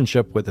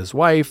relationship with his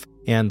wife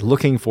and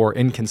looking for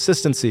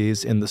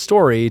inconsistencies in the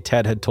story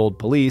Ted had told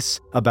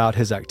police about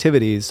his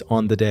activities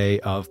on the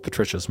day of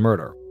Patricia's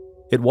murder.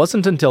 It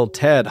wasn't until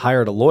Ted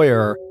hired a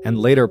lawyer and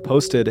later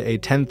posted a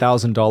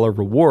 $10,000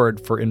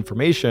 reward for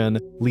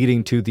information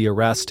leading to the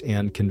arrest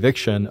and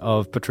conviction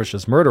of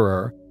Patricia's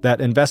murderer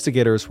that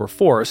investigators were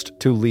forced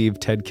to leave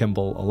Ted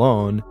Kimball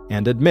alone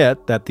and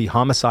admit that the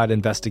homicide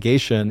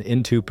investigation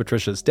into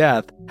Patricia's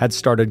death had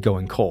started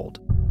going cold.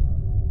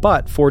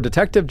 But for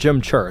Detective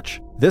Jim Church,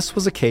 this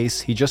was a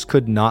case he just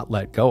could not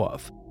let go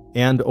of.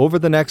 And over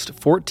the next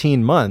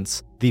 14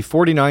 months, the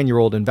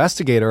 49-year-old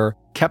investigator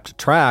kept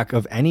track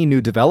of any new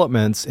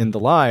developments in the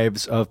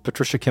lives of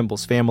Patricia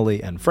Kimball's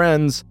family and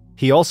friends.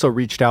 He also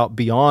reached out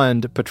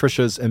beyond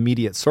Patricia's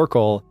immediate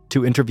circle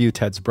to interview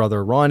Ted's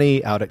brother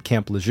Ronnie out at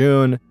Camp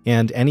Lejeune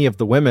and any of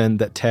the women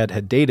that Ted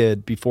had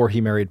dated before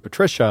he married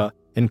Patricia,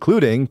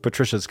 including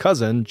Patricia's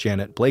cousin,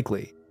 Janet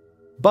Blakely.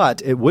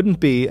 But it wouldn't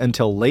be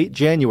until late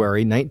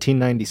January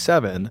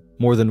 1997,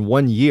 more than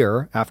 1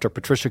 year after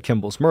Patricia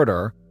Kimball's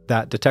murder,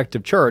 that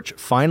Detective Church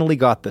finally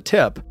got the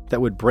tip that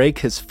would break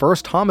his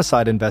first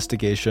homicide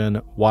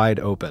investigation wide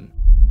open.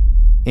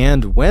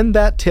 And when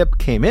that tip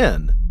came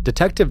in,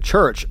 Detective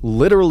Church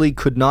literally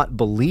could not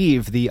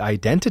believe the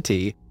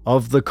identity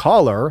of the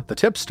caller, the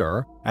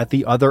tipster, at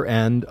the other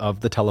end of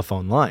the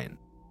telephone line.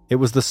 It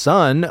was the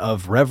son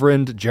of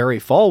Reverend Jerry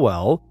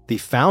Falwell, the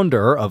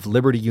founder of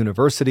Liberty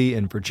University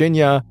in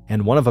Virginia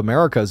and one of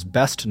America's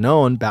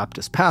best-known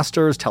Baptist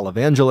pastors,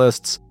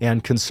 televangelists,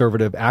 and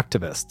conservative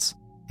activists.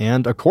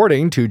 And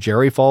according to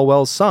Jerry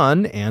Falwell's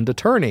son and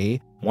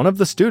attorney, one of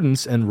the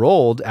students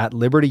enrolled at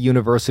Liberty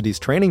University's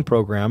training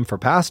program for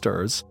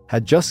pastors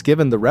had just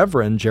given the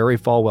Reverend Jerry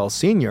Falwell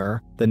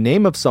Sr. the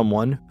name of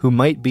someone who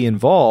might be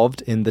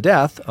involved in the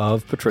death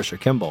of Patricia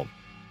Kimball.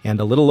 And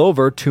a little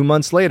over 2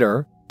 months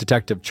later,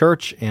 Detective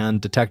Church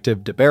and Detective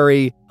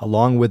DeBerry,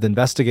 along with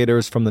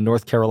investigators from the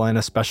North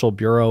Carolina Special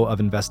Bureau of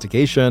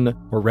Investigation,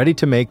 were ready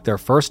to make their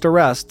first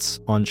arrests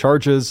on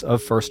charges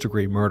of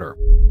first-degree murder.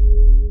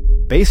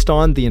 Based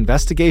on the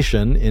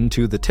investigation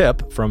into the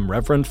tip from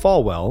Reverend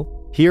Falwell,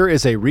 here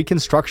is a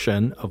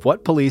reconstruction of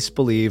what police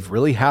believe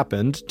really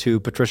happened to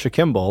Patricia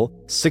Kimball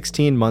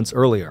 16 months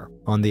earlier,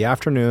 on the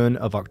afternoon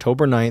of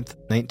October 9th,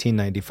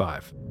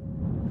 1995.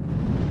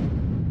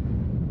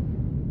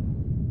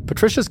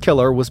 Patricia's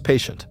killer was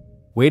patient.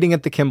 Waiting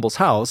at the Kimball's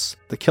house,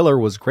 the killer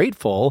was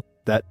grateful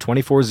that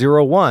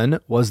 2401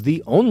 was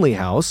the only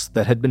house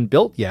that had been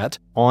built yet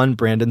on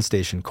Brandon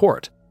Station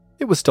Court.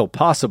 It was still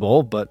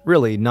possible, but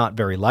really not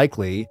very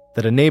likely,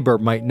 that a neighbor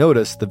might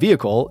notice the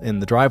vehicle in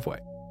the driveway.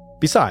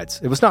 Besides,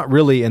 it was not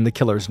really in the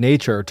killer's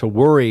nature to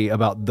worry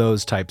about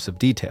those types of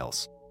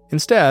details.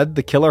 Instead,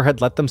 the killer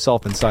had let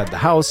themselves inside the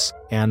house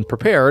and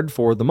prepared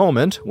for the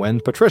moment when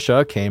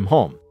Patricia came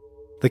home.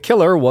 The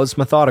killer was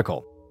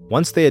methodical.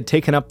 Once they had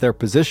taken up their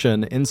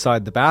position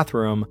inside the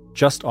bathroom,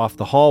 just off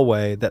the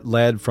hallway that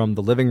led from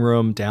the living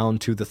room down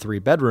to the 3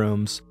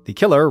 bedrooms, the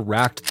killer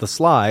racked the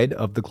slide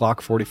of the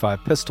Glock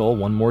 45 pistol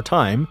one more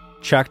time,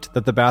 checked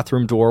that the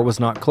bathroom door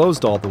was not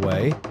closed all the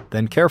way,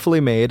 then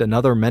carefully made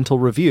another mental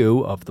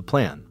review of the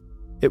plan.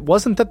 It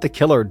wasn't that the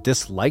killer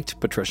disliked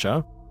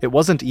Patricia. It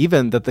wasn't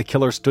even that the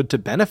killer stood to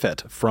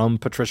benefit from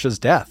Patricia's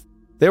death.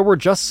 There were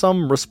just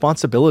some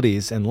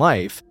responsibilities in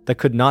life that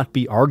could not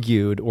be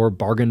argued or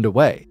bargained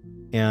away.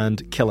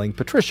 And killing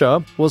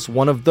Patricia was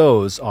one of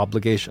those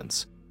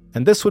obligations.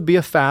 And this would be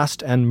a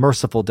fast and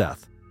merciful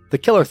death. The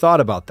killer thought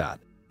about that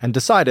and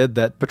decided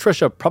that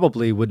Patricia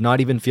probably would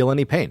not even feel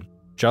any pain,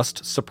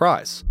 just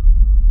surprise.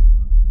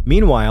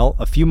 Meanwhile,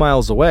 a few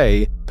miles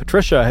away,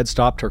 Patricia had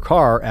stopped her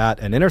car at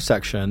an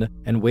intersection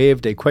and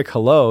waved a quick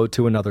hello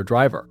to another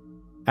driver.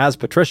 As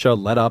Patricia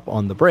let up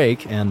on the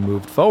brake and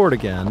moved forward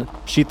again,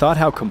 she thought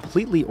how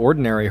completely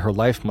ordinary her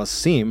life must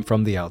seem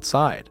from the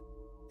outside.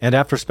 And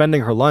after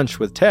spending her lunch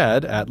with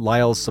Ted at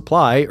Lyle's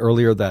Supply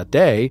earlier that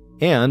day,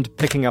 and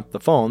picking up the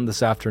phone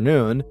this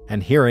afternoon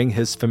and hearing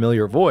his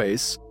familiar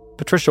voice,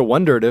 Patricia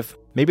wondered if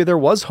maybe there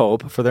was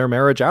hope for their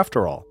marriage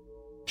after all.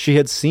 She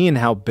had seen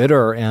how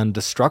bitter and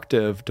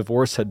destructive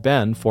divorce had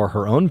been for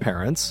her own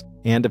parents,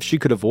 and if she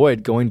could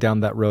avoid going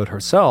down that road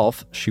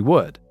herself, she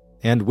would.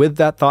 And with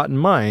that thought in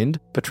mind,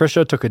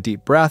 Patricia took a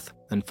deep breath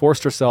and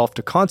forced herself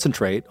to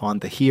concentrate on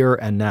the here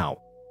and now.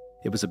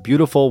 It was a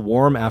beautiful,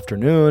 warm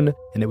afternoon,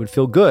 and it would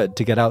feel good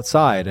to get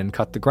outside and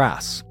cut the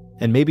grass,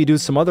 and maybe do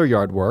some other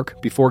yard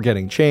work before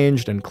getting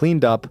changed and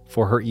cleaned up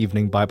for her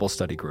evening Bible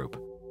study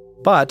group.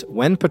 But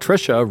when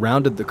Patricia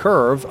rounded the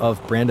curve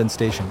of Brandon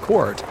Station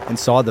Court and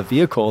saw the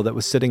vehicle that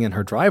was sitting in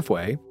her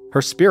driveway,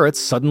 her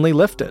spirits suddenly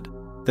lifted.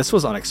 This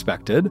was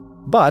unexpected,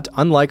 but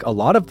unlike a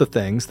lot of the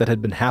things that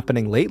had been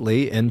happening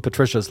lately in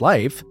Patricia's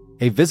life,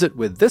 a visit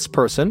with this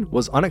person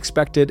was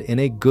unexpected in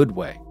a good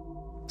way.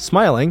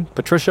 Smiling,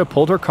 Patricia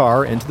pulled her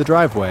car into the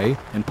driveway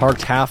and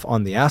parked half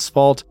on the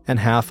asphalt and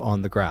half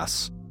on the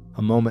grass.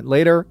 A moment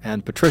later,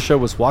 and Patricia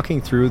was walking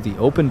through the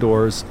open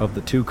doors of the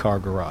 2-car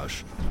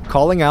garage.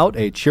 Calling out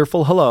a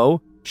cheerful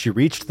hello, she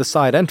reached the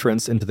side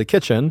entrance into the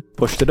kitchen,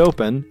 pushed it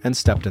open, and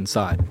stepped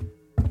inside.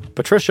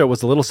 Patricia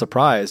was a little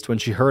surprised when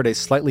she heard a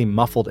slightly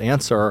muffled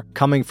answer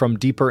coming from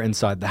deeper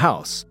inside the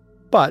house,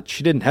 but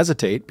she didn't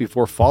hesitate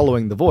before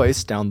following the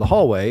voice down the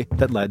hallway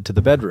that led to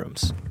the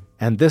bedrooms.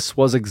 And this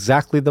was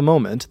exactly the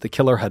moment the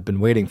killer had been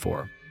waiting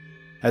for.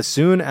 As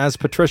soon as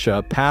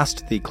Patricia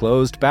passed the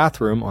closed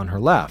bathroom on her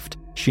left,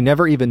 she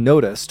never even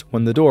noticed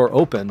when the door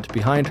opened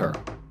behind her.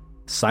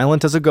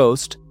 Silent as a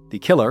ghost, the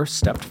killer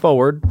stepped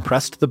forward,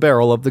 pressed the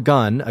barrel of the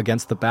gun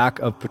against the back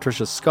of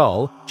Patricia's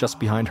skull just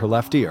behind her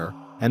left ear,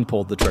 and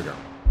pulled the trigger.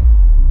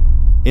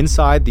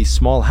 Inside the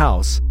small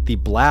house, the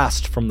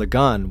blast from the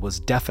gun was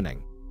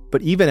deafening.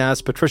 But even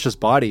as Patricia's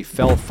body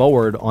fell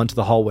forward onto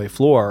the hallway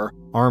floor,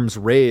 arms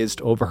raised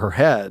over her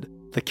head,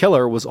 the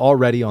killer was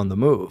already on the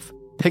move.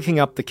 Picking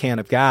up the can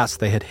of gas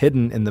they had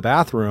hidden in the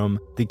bathroom,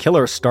 the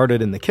killer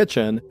started in the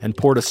kitchen and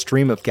poured a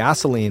stream of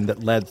gasoline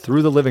that led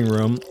through the living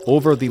room,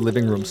 over the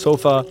living room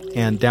sofa,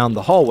 and down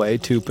the hallway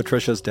to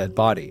Patricia's dead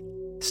body.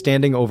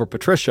 Standing over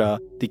Patricia,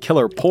 the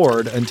killer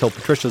poured until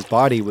Patricia's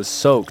body was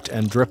soaked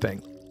and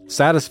dripping.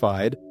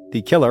 Satisfied,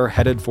 the killer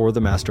headed for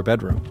the master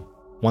bedroom.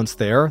 Once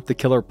there, the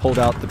killer pulled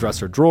out the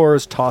dresser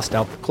drawers, tossed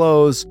out the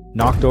clothes,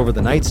 knocked over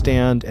the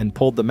nightstand, and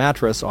pulled the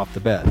mattress off the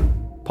bed.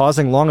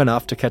 Pausing long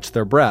enough to catch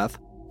their breath,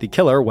 the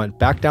killer went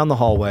back down the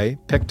hallway,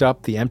 picked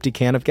up the empty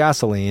can of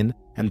gasoline,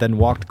 and then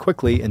walked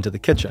quickly into the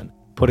kitchen,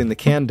 putting the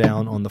can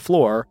down on the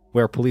floor,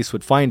 where police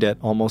would find it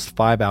almost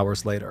 5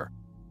 hours later.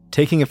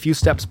 Taking a few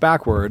steps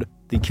backward,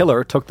 the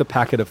killer took the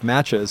packet of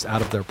matches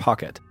out of their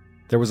pocket.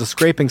 There was a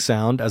scraping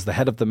sound as the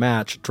head of the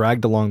match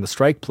dragged along the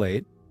strike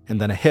plate, and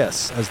then a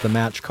hiss as the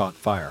match caught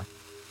fire.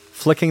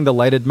 Flicking the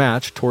lighted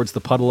match towards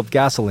the puddle of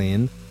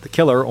gasoline, the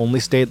killer only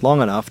stayed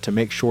long enough to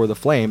make sure the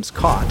flames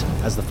caught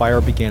as the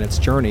fire began its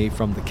journey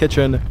from the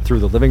kitchen, through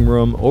the living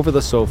room, over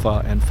the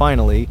sofa, and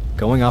finally,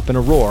 going up in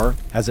a roar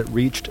as it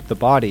reached the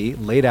body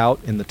laid out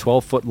in the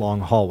 12-foot-long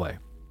hallway.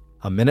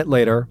 A minute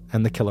later,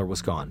 and the killer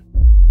was gone.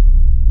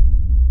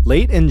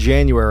 Late in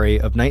January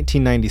of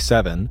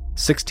 1997,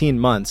 16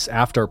 months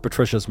after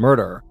Patricia's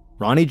murder,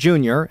 Ronnie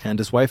Jr. and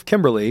his wife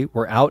Kimberly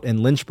were out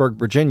in Lynchburg,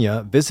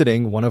 Virginia,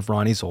 visiting one of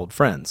Ronnie's old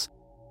friends.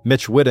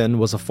 Mitch Whidden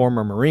was a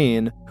former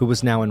Marine who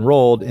was now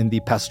enrolled in the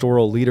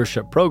Pastoral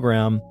Leadership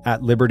Program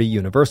at Liberty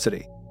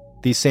University,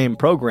 the same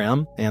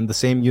program and the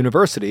same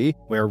university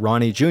where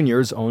Ronnie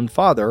Jr.'s own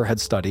father had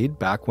studied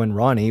back when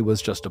Ronnie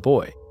was just a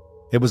boy.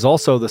 It was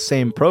also the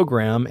same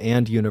program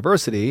and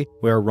university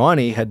where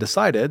Ronnie had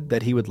decided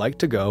that he would like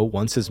to go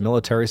once his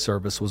military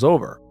service was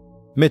over.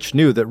 Mitch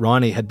knew that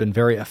Ronnie had been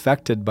very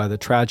affected by the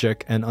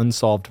tragic and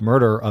unsolved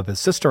murder of his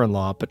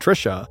sister-in-law,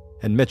 Patricia,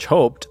 and Mitch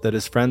hoped that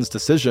his friend's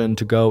decision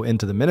to go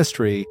into the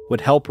ministry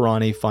would help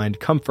Ronnie find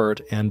comfort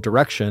and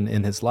direction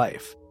in his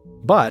life.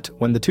 But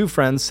when the two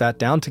friends sat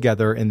down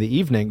together in the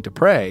evening to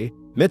pray,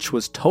 Mitch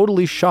was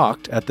totally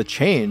shocked at the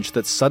change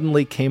that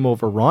suddenly came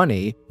over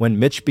Ronnie when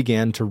Mitch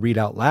began to read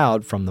out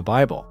loud from the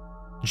Bible.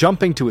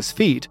 Jumping to his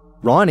feet,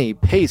 Ronnie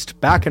paced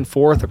back and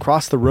forth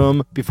across the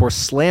room before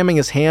slamming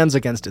his hands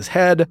against his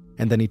head,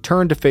 and then he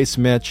turned to face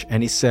Mitch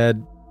and he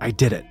said, "I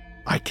did it.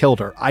 I killed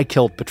her. I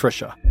killed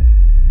Patricia."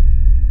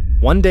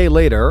 One day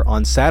later,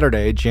 on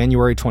Saturday,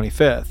 January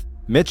 25th,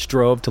 Mitch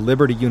drove to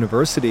Liberty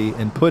University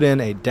and put in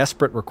a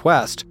desperate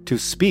request to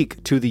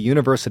speak to the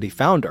university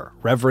founder,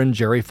 Reverend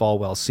Jerry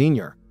Falwell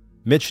Sr.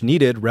 Mitch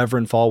needed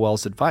Reverend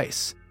Falwell's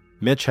advice.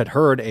 Mitch had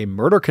heard a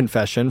murder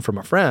confession from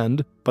a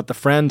friend, but the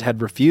friend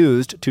had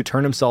refused to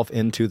turn himself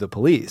into the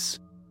police.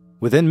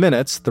 Within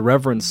minutes, the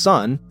Reverend's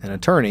son, an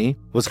attorney,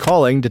 was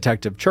calling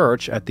Detective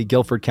Church at the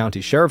Guilford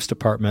County Sheriff's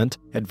Department,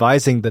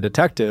 advising the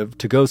detective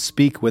to go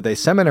speak with a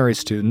seminary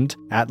student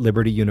at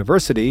Liberty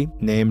University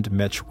named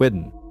Mitch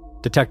Whidden.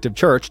 Detective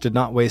Church did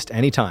not waste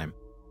any time.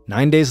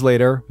 9 days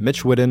later,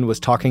 Mitch Whidden was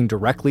talking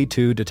directly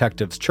to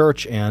Detectives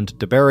Church and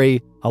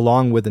DeBerry,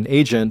 along with an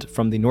agent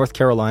from the North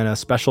Carolina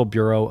Special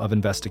Bureau of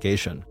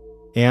Investigation.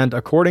 And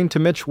according to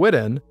Mitch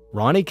Whidden,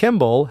 Ronnie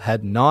Kimball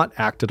had not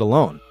acted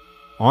alone.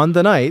 On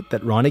the night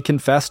that Ronnie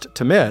confessed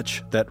to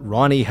Mitch that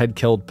Ronnie had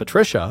killed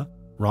Patricia,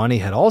 Ronnie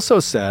had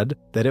also said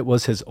that it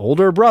was his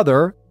older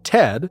brother,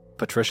 Ted,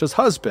 Patricia's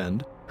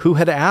husband, who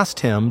had asked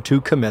him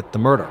to commit the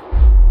murder.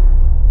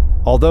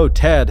 Although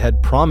Ted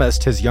had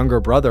promised his younger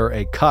brother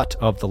a cut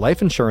of the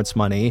life insurance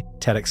money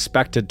Ted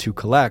expected to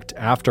collect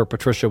after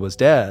Patricia was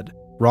dead,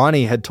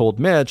 Ronnie had told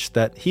Mitch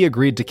that he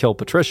agreed to kill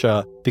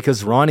Patricia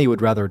because Ronnie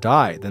would rather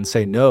die than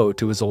say no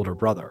to his older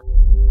brother.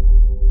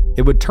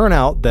 It would turn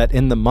out that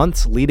in the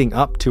months leading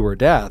up to her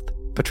death,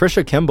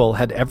 Patricia Kimball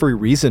had every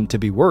reason to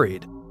be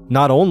worried,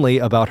 not only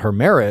about her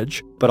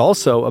marriage, but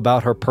also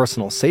about her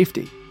personal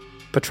safety.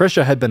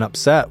 Patricia had been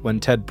upset when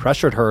Ted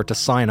pressured her to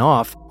sign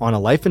off on a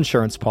life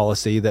insurance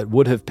policy that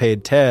would have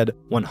paid Ted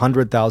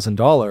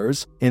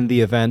 $100,000 in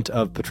the event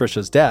of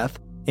Patricia's death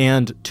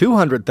and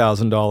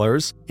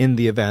 $200,000 in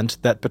the event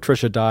that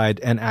Patricia died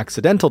an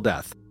accidental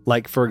death,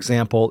 like, for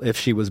example, if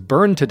she was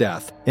burned to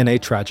death in a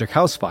tragic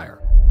house fire.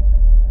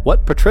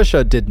 What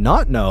Patricia did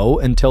not know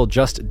until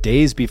just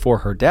days before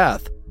her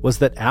death was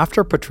that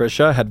after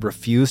Patricia had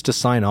refused to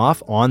sign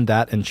off on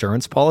that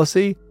insurance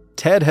policy,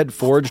 Ted had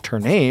forged her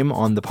name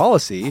on the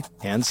policy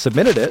and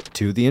submitted it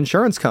to the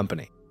insurance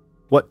company.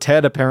 What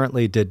Ted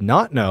apparently did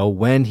not know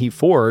when he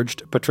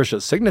forged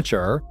Patricia's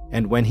signature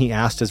and when he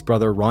asked his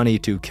brother Ronnie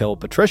to kill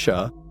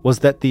Patricia was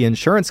that the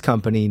insurance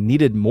company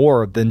needed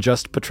more than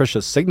just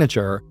Patricia's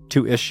signature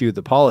to issue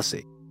the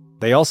policy.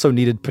 They also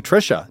needed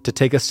Patricia to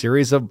take a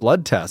series of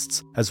blood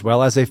tests as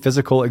well as a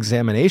physical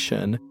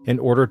examination in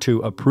order to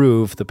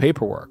approve the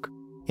paperwork.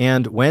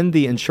 And when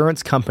the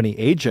insurance company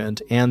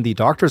agent and the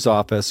doctor's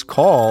office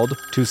called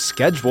to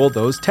schedule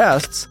those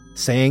tests,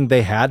 saying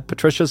they had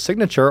Patricia's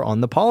signature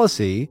on the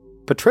policy,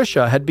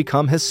 Patricia had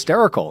become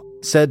hysterical,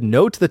 said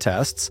no to the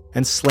tests,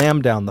 and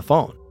slammed down the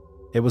phone.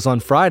 It was on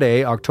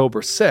Friday,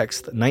 October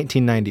 6th,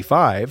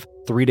 1995,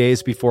 3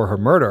 days before her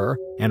murder,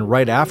 and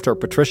right after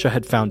Patricia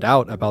had found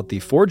out about the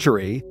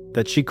forgery,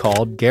 that she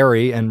called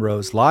Gary and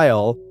Rose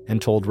Lyle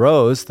and told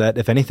Rose that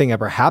if anything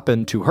ever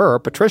happened to her,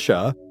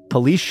 Patricia,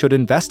 police should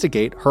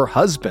investigate her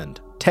husband,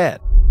 Ted.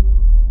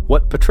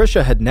 What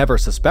Patricia had never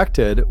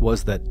suspected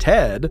was that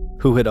Ted,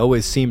 who had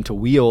always seemed to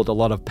wield a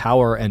lot of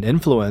power and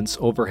influence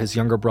over his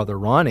younger brother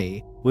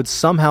Ronnie, would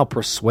somehow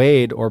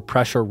persuade or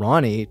pressure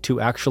Ronnie to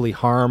actually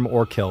harm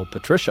or kill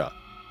Patricia.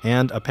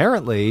 And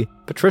apparently,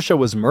 Patricia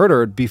was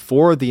murdered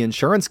before the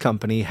insurance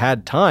company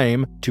had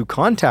time to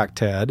contact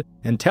Ted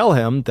and tell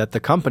him that the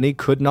company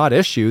could not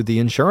issue the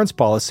insurance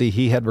policy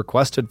he had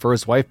requested for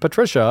his wife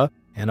Patricia,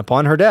 and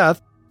upon her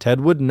death, Ted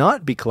would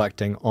not be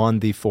collecting on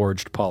the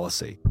forged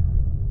policy.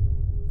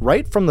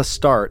 Right from the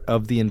start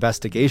of the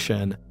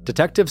investigation,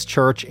 Detectives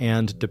Church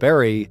and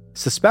DeBerry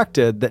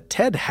suspected that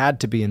Ted had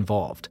to be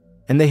involved,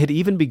 and they had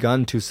even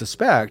begun to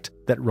suspect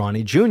that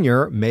Ronnie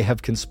Jr. may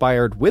have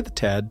conspired with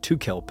Ted to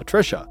kill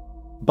Patricia.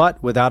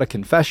 But without a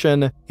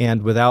confession,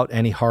 and without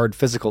any hard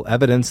physical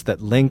evidence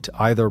that linked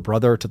either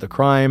brother to the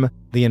crime,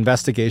 the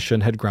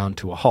investigation had ground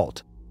to a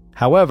halt.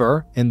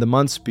 However, in the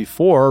months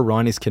before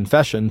Ronnie's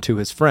confession to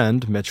his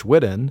friend Mitch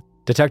Whiddon,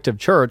 Detective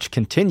Church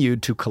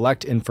continued to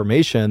collect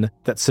information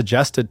that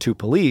suggested to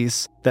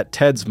police that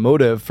Ted's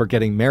motive for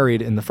getting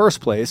married in the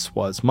first place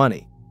was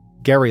money.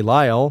 Gary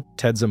Lyle,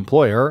 Ted's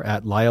employer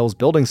at Lyle's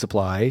Building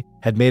Supply,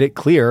 had made it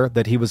clear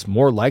that he was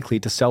more likely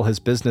to sell his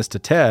business to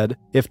Ted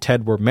if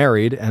Ted were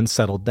married and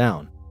settled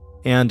down.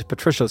 And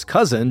Patricia's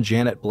cousin,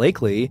 Janet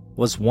Blakely,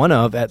 was one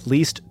of at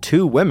least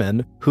 2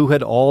 women who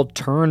had all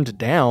turned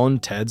down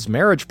Ted's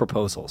marriage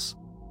proposals.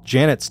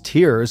 Janet's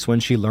tears when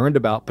she learned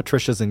about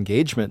Patricia's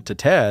engagement to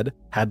Ted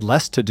had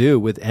less to do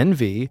with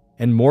envy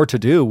and more to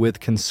do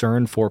with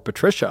concern for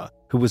Patricia,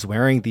 who was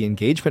wearing the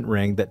engagement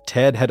ring that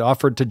Ted had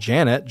offered to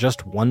Janet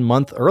just 1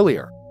 month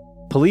earlier.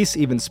 Police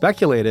even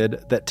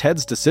speculated that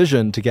Ted's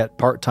decision to get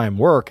part-time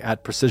work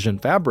at Precision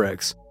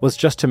Fabrics was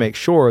just to make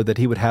sure that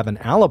he would have an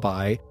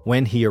alibi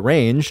when he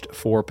arranged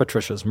for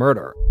Patricia's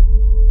murder.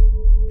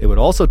 It would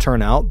also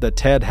turn out that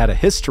Ted had a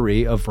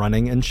history of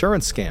running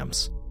insurance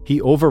scams. He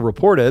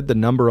overreported the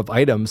number of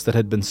items that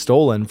had been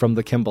stolen from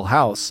the Kimball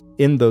house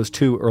in those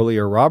 2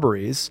 earlier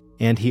robberies,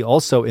 and he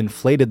also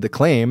inflated the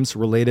claims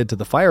related to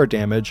the fire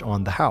damage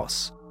on the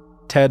house.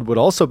 Ted would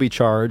also be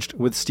charged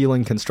with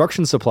stealing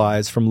construction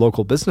supplies from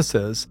local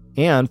businesses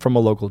and from a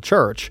local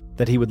church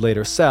that he would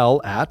later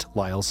sell at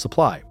Lyle's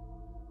Supply.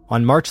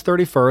 On March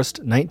 31st,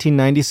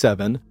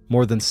 1997,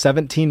 more than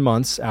 17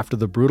 months after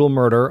the brutal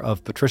murder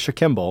of Patricia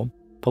Kimball,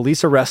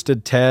 police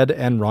arrested Ted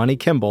and Ronnie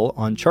Kimball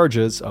on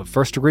charges of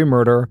first-degree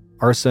murder,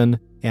 arson,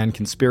 and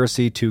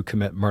conspiracy to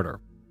commit murder.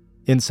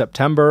 In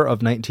September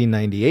of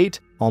 1998,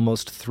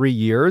 almost 3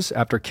 years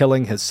after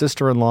killing his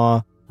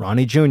sister-in-law,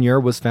 Ronnie Jr.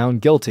 was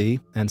found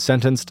guilty and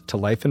sentenced to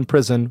life in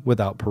prison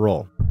without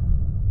parole.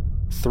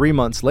 3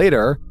 months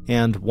later,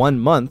 and 1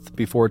 month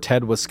before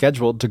Ted was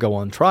scheduled to go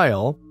on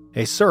trial,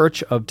 a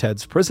search of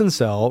Ted's prison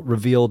cell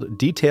revealed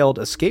detailed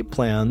escape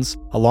plans,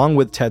 along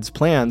with Ted's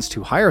plans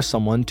to hire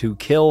someone to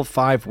kill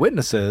 5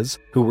 witnesses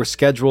who were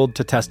scheduled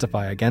to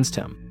testify against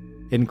him.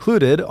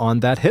 Included on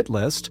that hit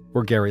list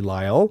were Gary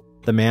Lyle,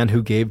 the man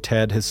who gave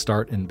Ted his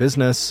start in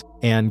business,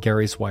 and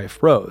Gary's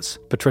wife Rose,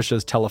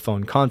 Patricia's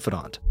telephone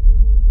confidant.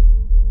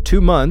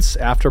 2 months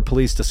after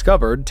police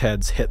discovered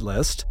Ted's hit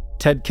list,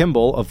 Ted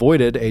Kimball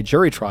avoided a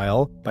jury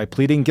trial by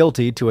pleading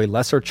guilty to a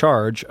lesser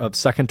charge of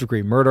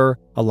second-degree murder,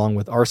 along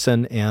with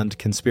arson and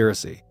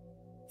conspiracy.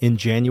 In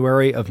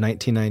January of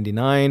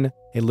 1999,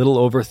 a little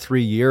over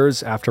 3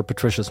 years after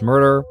Patricia's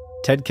murder,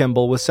 Ted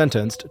Kimball was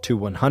sentenced to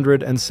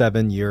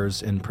 107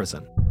 years in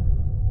prison.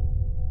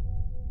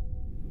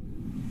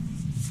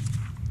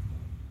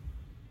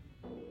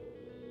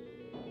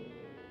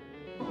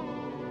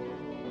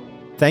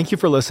 Thank you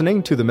for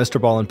listening to the Mr.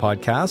 Ballin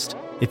podcast.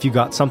 If you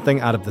got something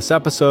out of this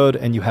episode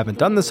and you haven't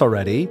done this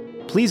already,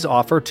 please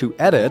offer to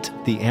edit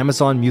the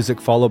Amazon Music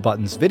Follow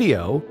Buttons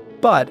video,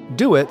 but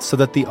do it so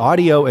that the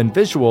audio and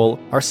visual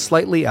are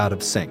slightly out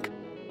of sync.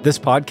 This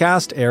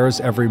podcast airs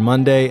every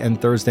Monday and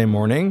Thursday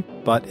morning,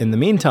 but in the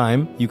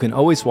meantime, you can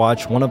always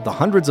watch one of the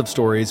hundreds of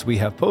stories we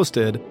have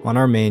posted on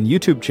our main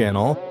YouTube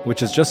channel,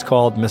 which is just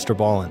called Mr.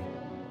 Ballin.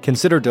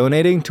 Consider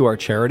donating to our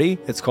charity.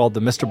 It's called the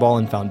Mr.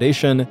 Ballin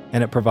Foundation,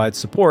 and it provides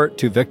support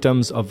to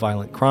victims of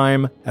violent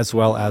crime as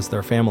well as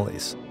their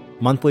families.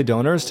 Monthly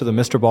donors to the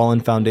Mr. Ballin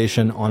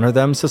Foundation Honor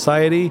Them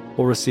Society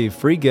will receive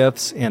free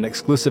gifts and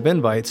exclusive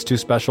invites to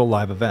special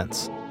live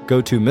events. Go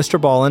to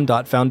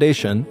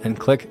MrBallin.Foundation and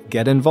click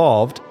Get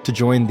Involved to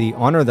join the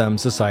Honor Them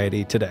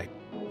Society today.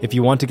 If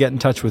you want to get in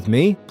touch with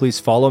me, please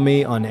follow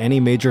me on any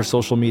major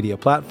social media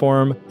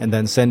platform and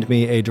then send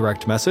me a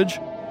direct message.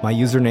 My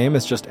username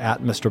is just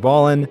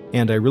 @MrBallin,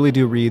 and I really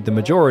do read the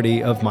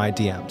majority of my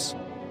DMs.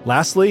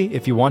 Lastly,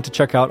 if you want to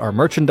check out our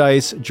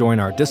merchandise, join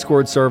our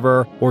Discord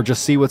server, or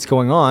just see what's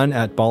going on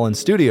at Ballin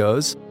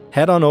Studios,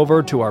 head on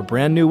over to our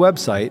brand new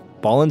website,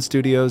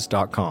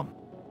 ballinstudios.com.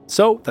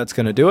 So that's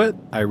going to do it.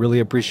 I really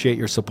appreciate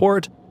your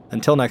support.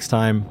 Until next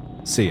time,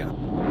 see ya.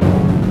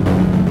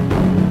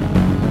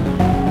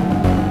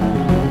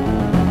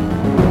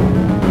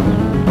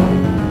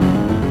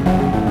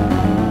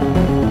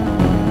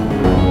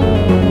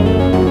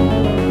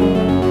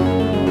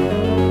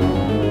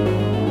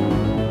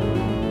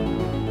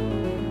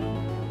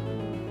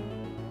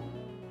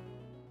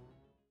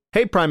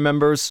 Hey, Prime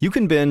members, you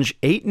can binge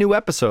 8 new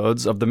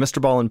episodes of the Mr.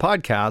 Ballin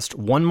podcast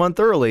 1 month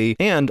early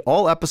and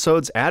all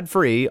episodes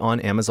ad-free on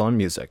Amazon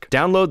Music.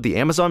 Download the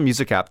Amazon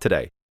Music app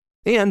today.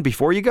 And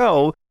before you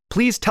go,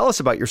 please tell us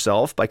about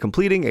yourself by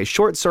completing a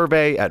short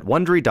survey at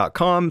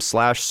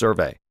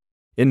Wondery.com/survey.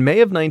 In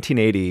May of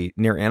 1980,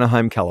 near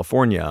Anaheim,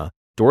 California,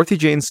 Dorothy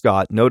Jane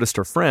Scott noticed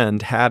her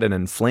friend had an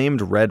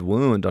inflamed red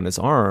wound on his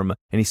arm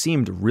and he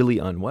seemed really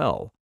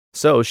unwell.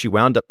 So she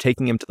wound up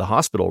taking him to the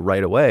hospital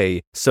right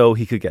away so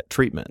he could get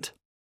treatment.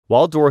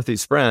 While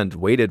Dorothy's friend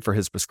waited for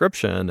his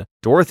prescription,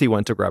 Dorothy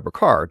went to grab her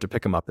car to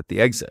pick him up at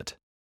the exit.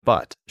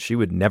 But she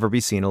would never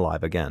be seen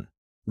alive again,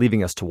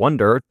 leaving us to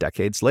wonder,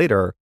 decades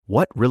later,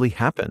 what really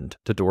happened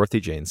to Dorothy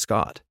Jane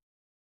Scott.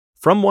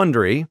 From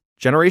Wondery,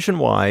 Generation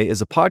Y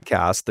is a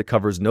podcast that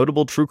covers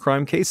notable true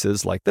crime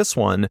cases like this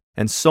one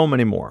and so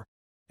many more.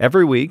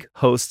 Every week,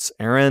 hosts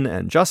Aaron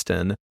and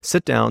Justin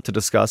sit down to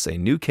discuss a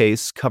new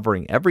case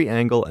covering every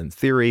angle and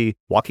theory,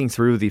 walking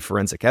through the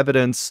forensic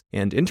evidence,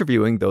 and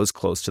interviewing those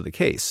close to the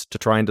case to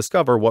try and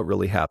discover what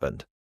really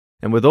happened.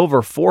 And with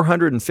over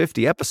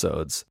 450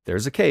 episodes,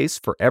 there's a case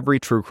for every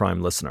true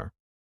crime listener.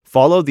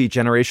 Follow the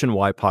Generation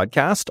Y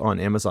podcast on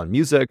Amazon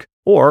Music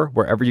or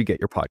wherever you get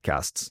your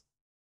podcasts.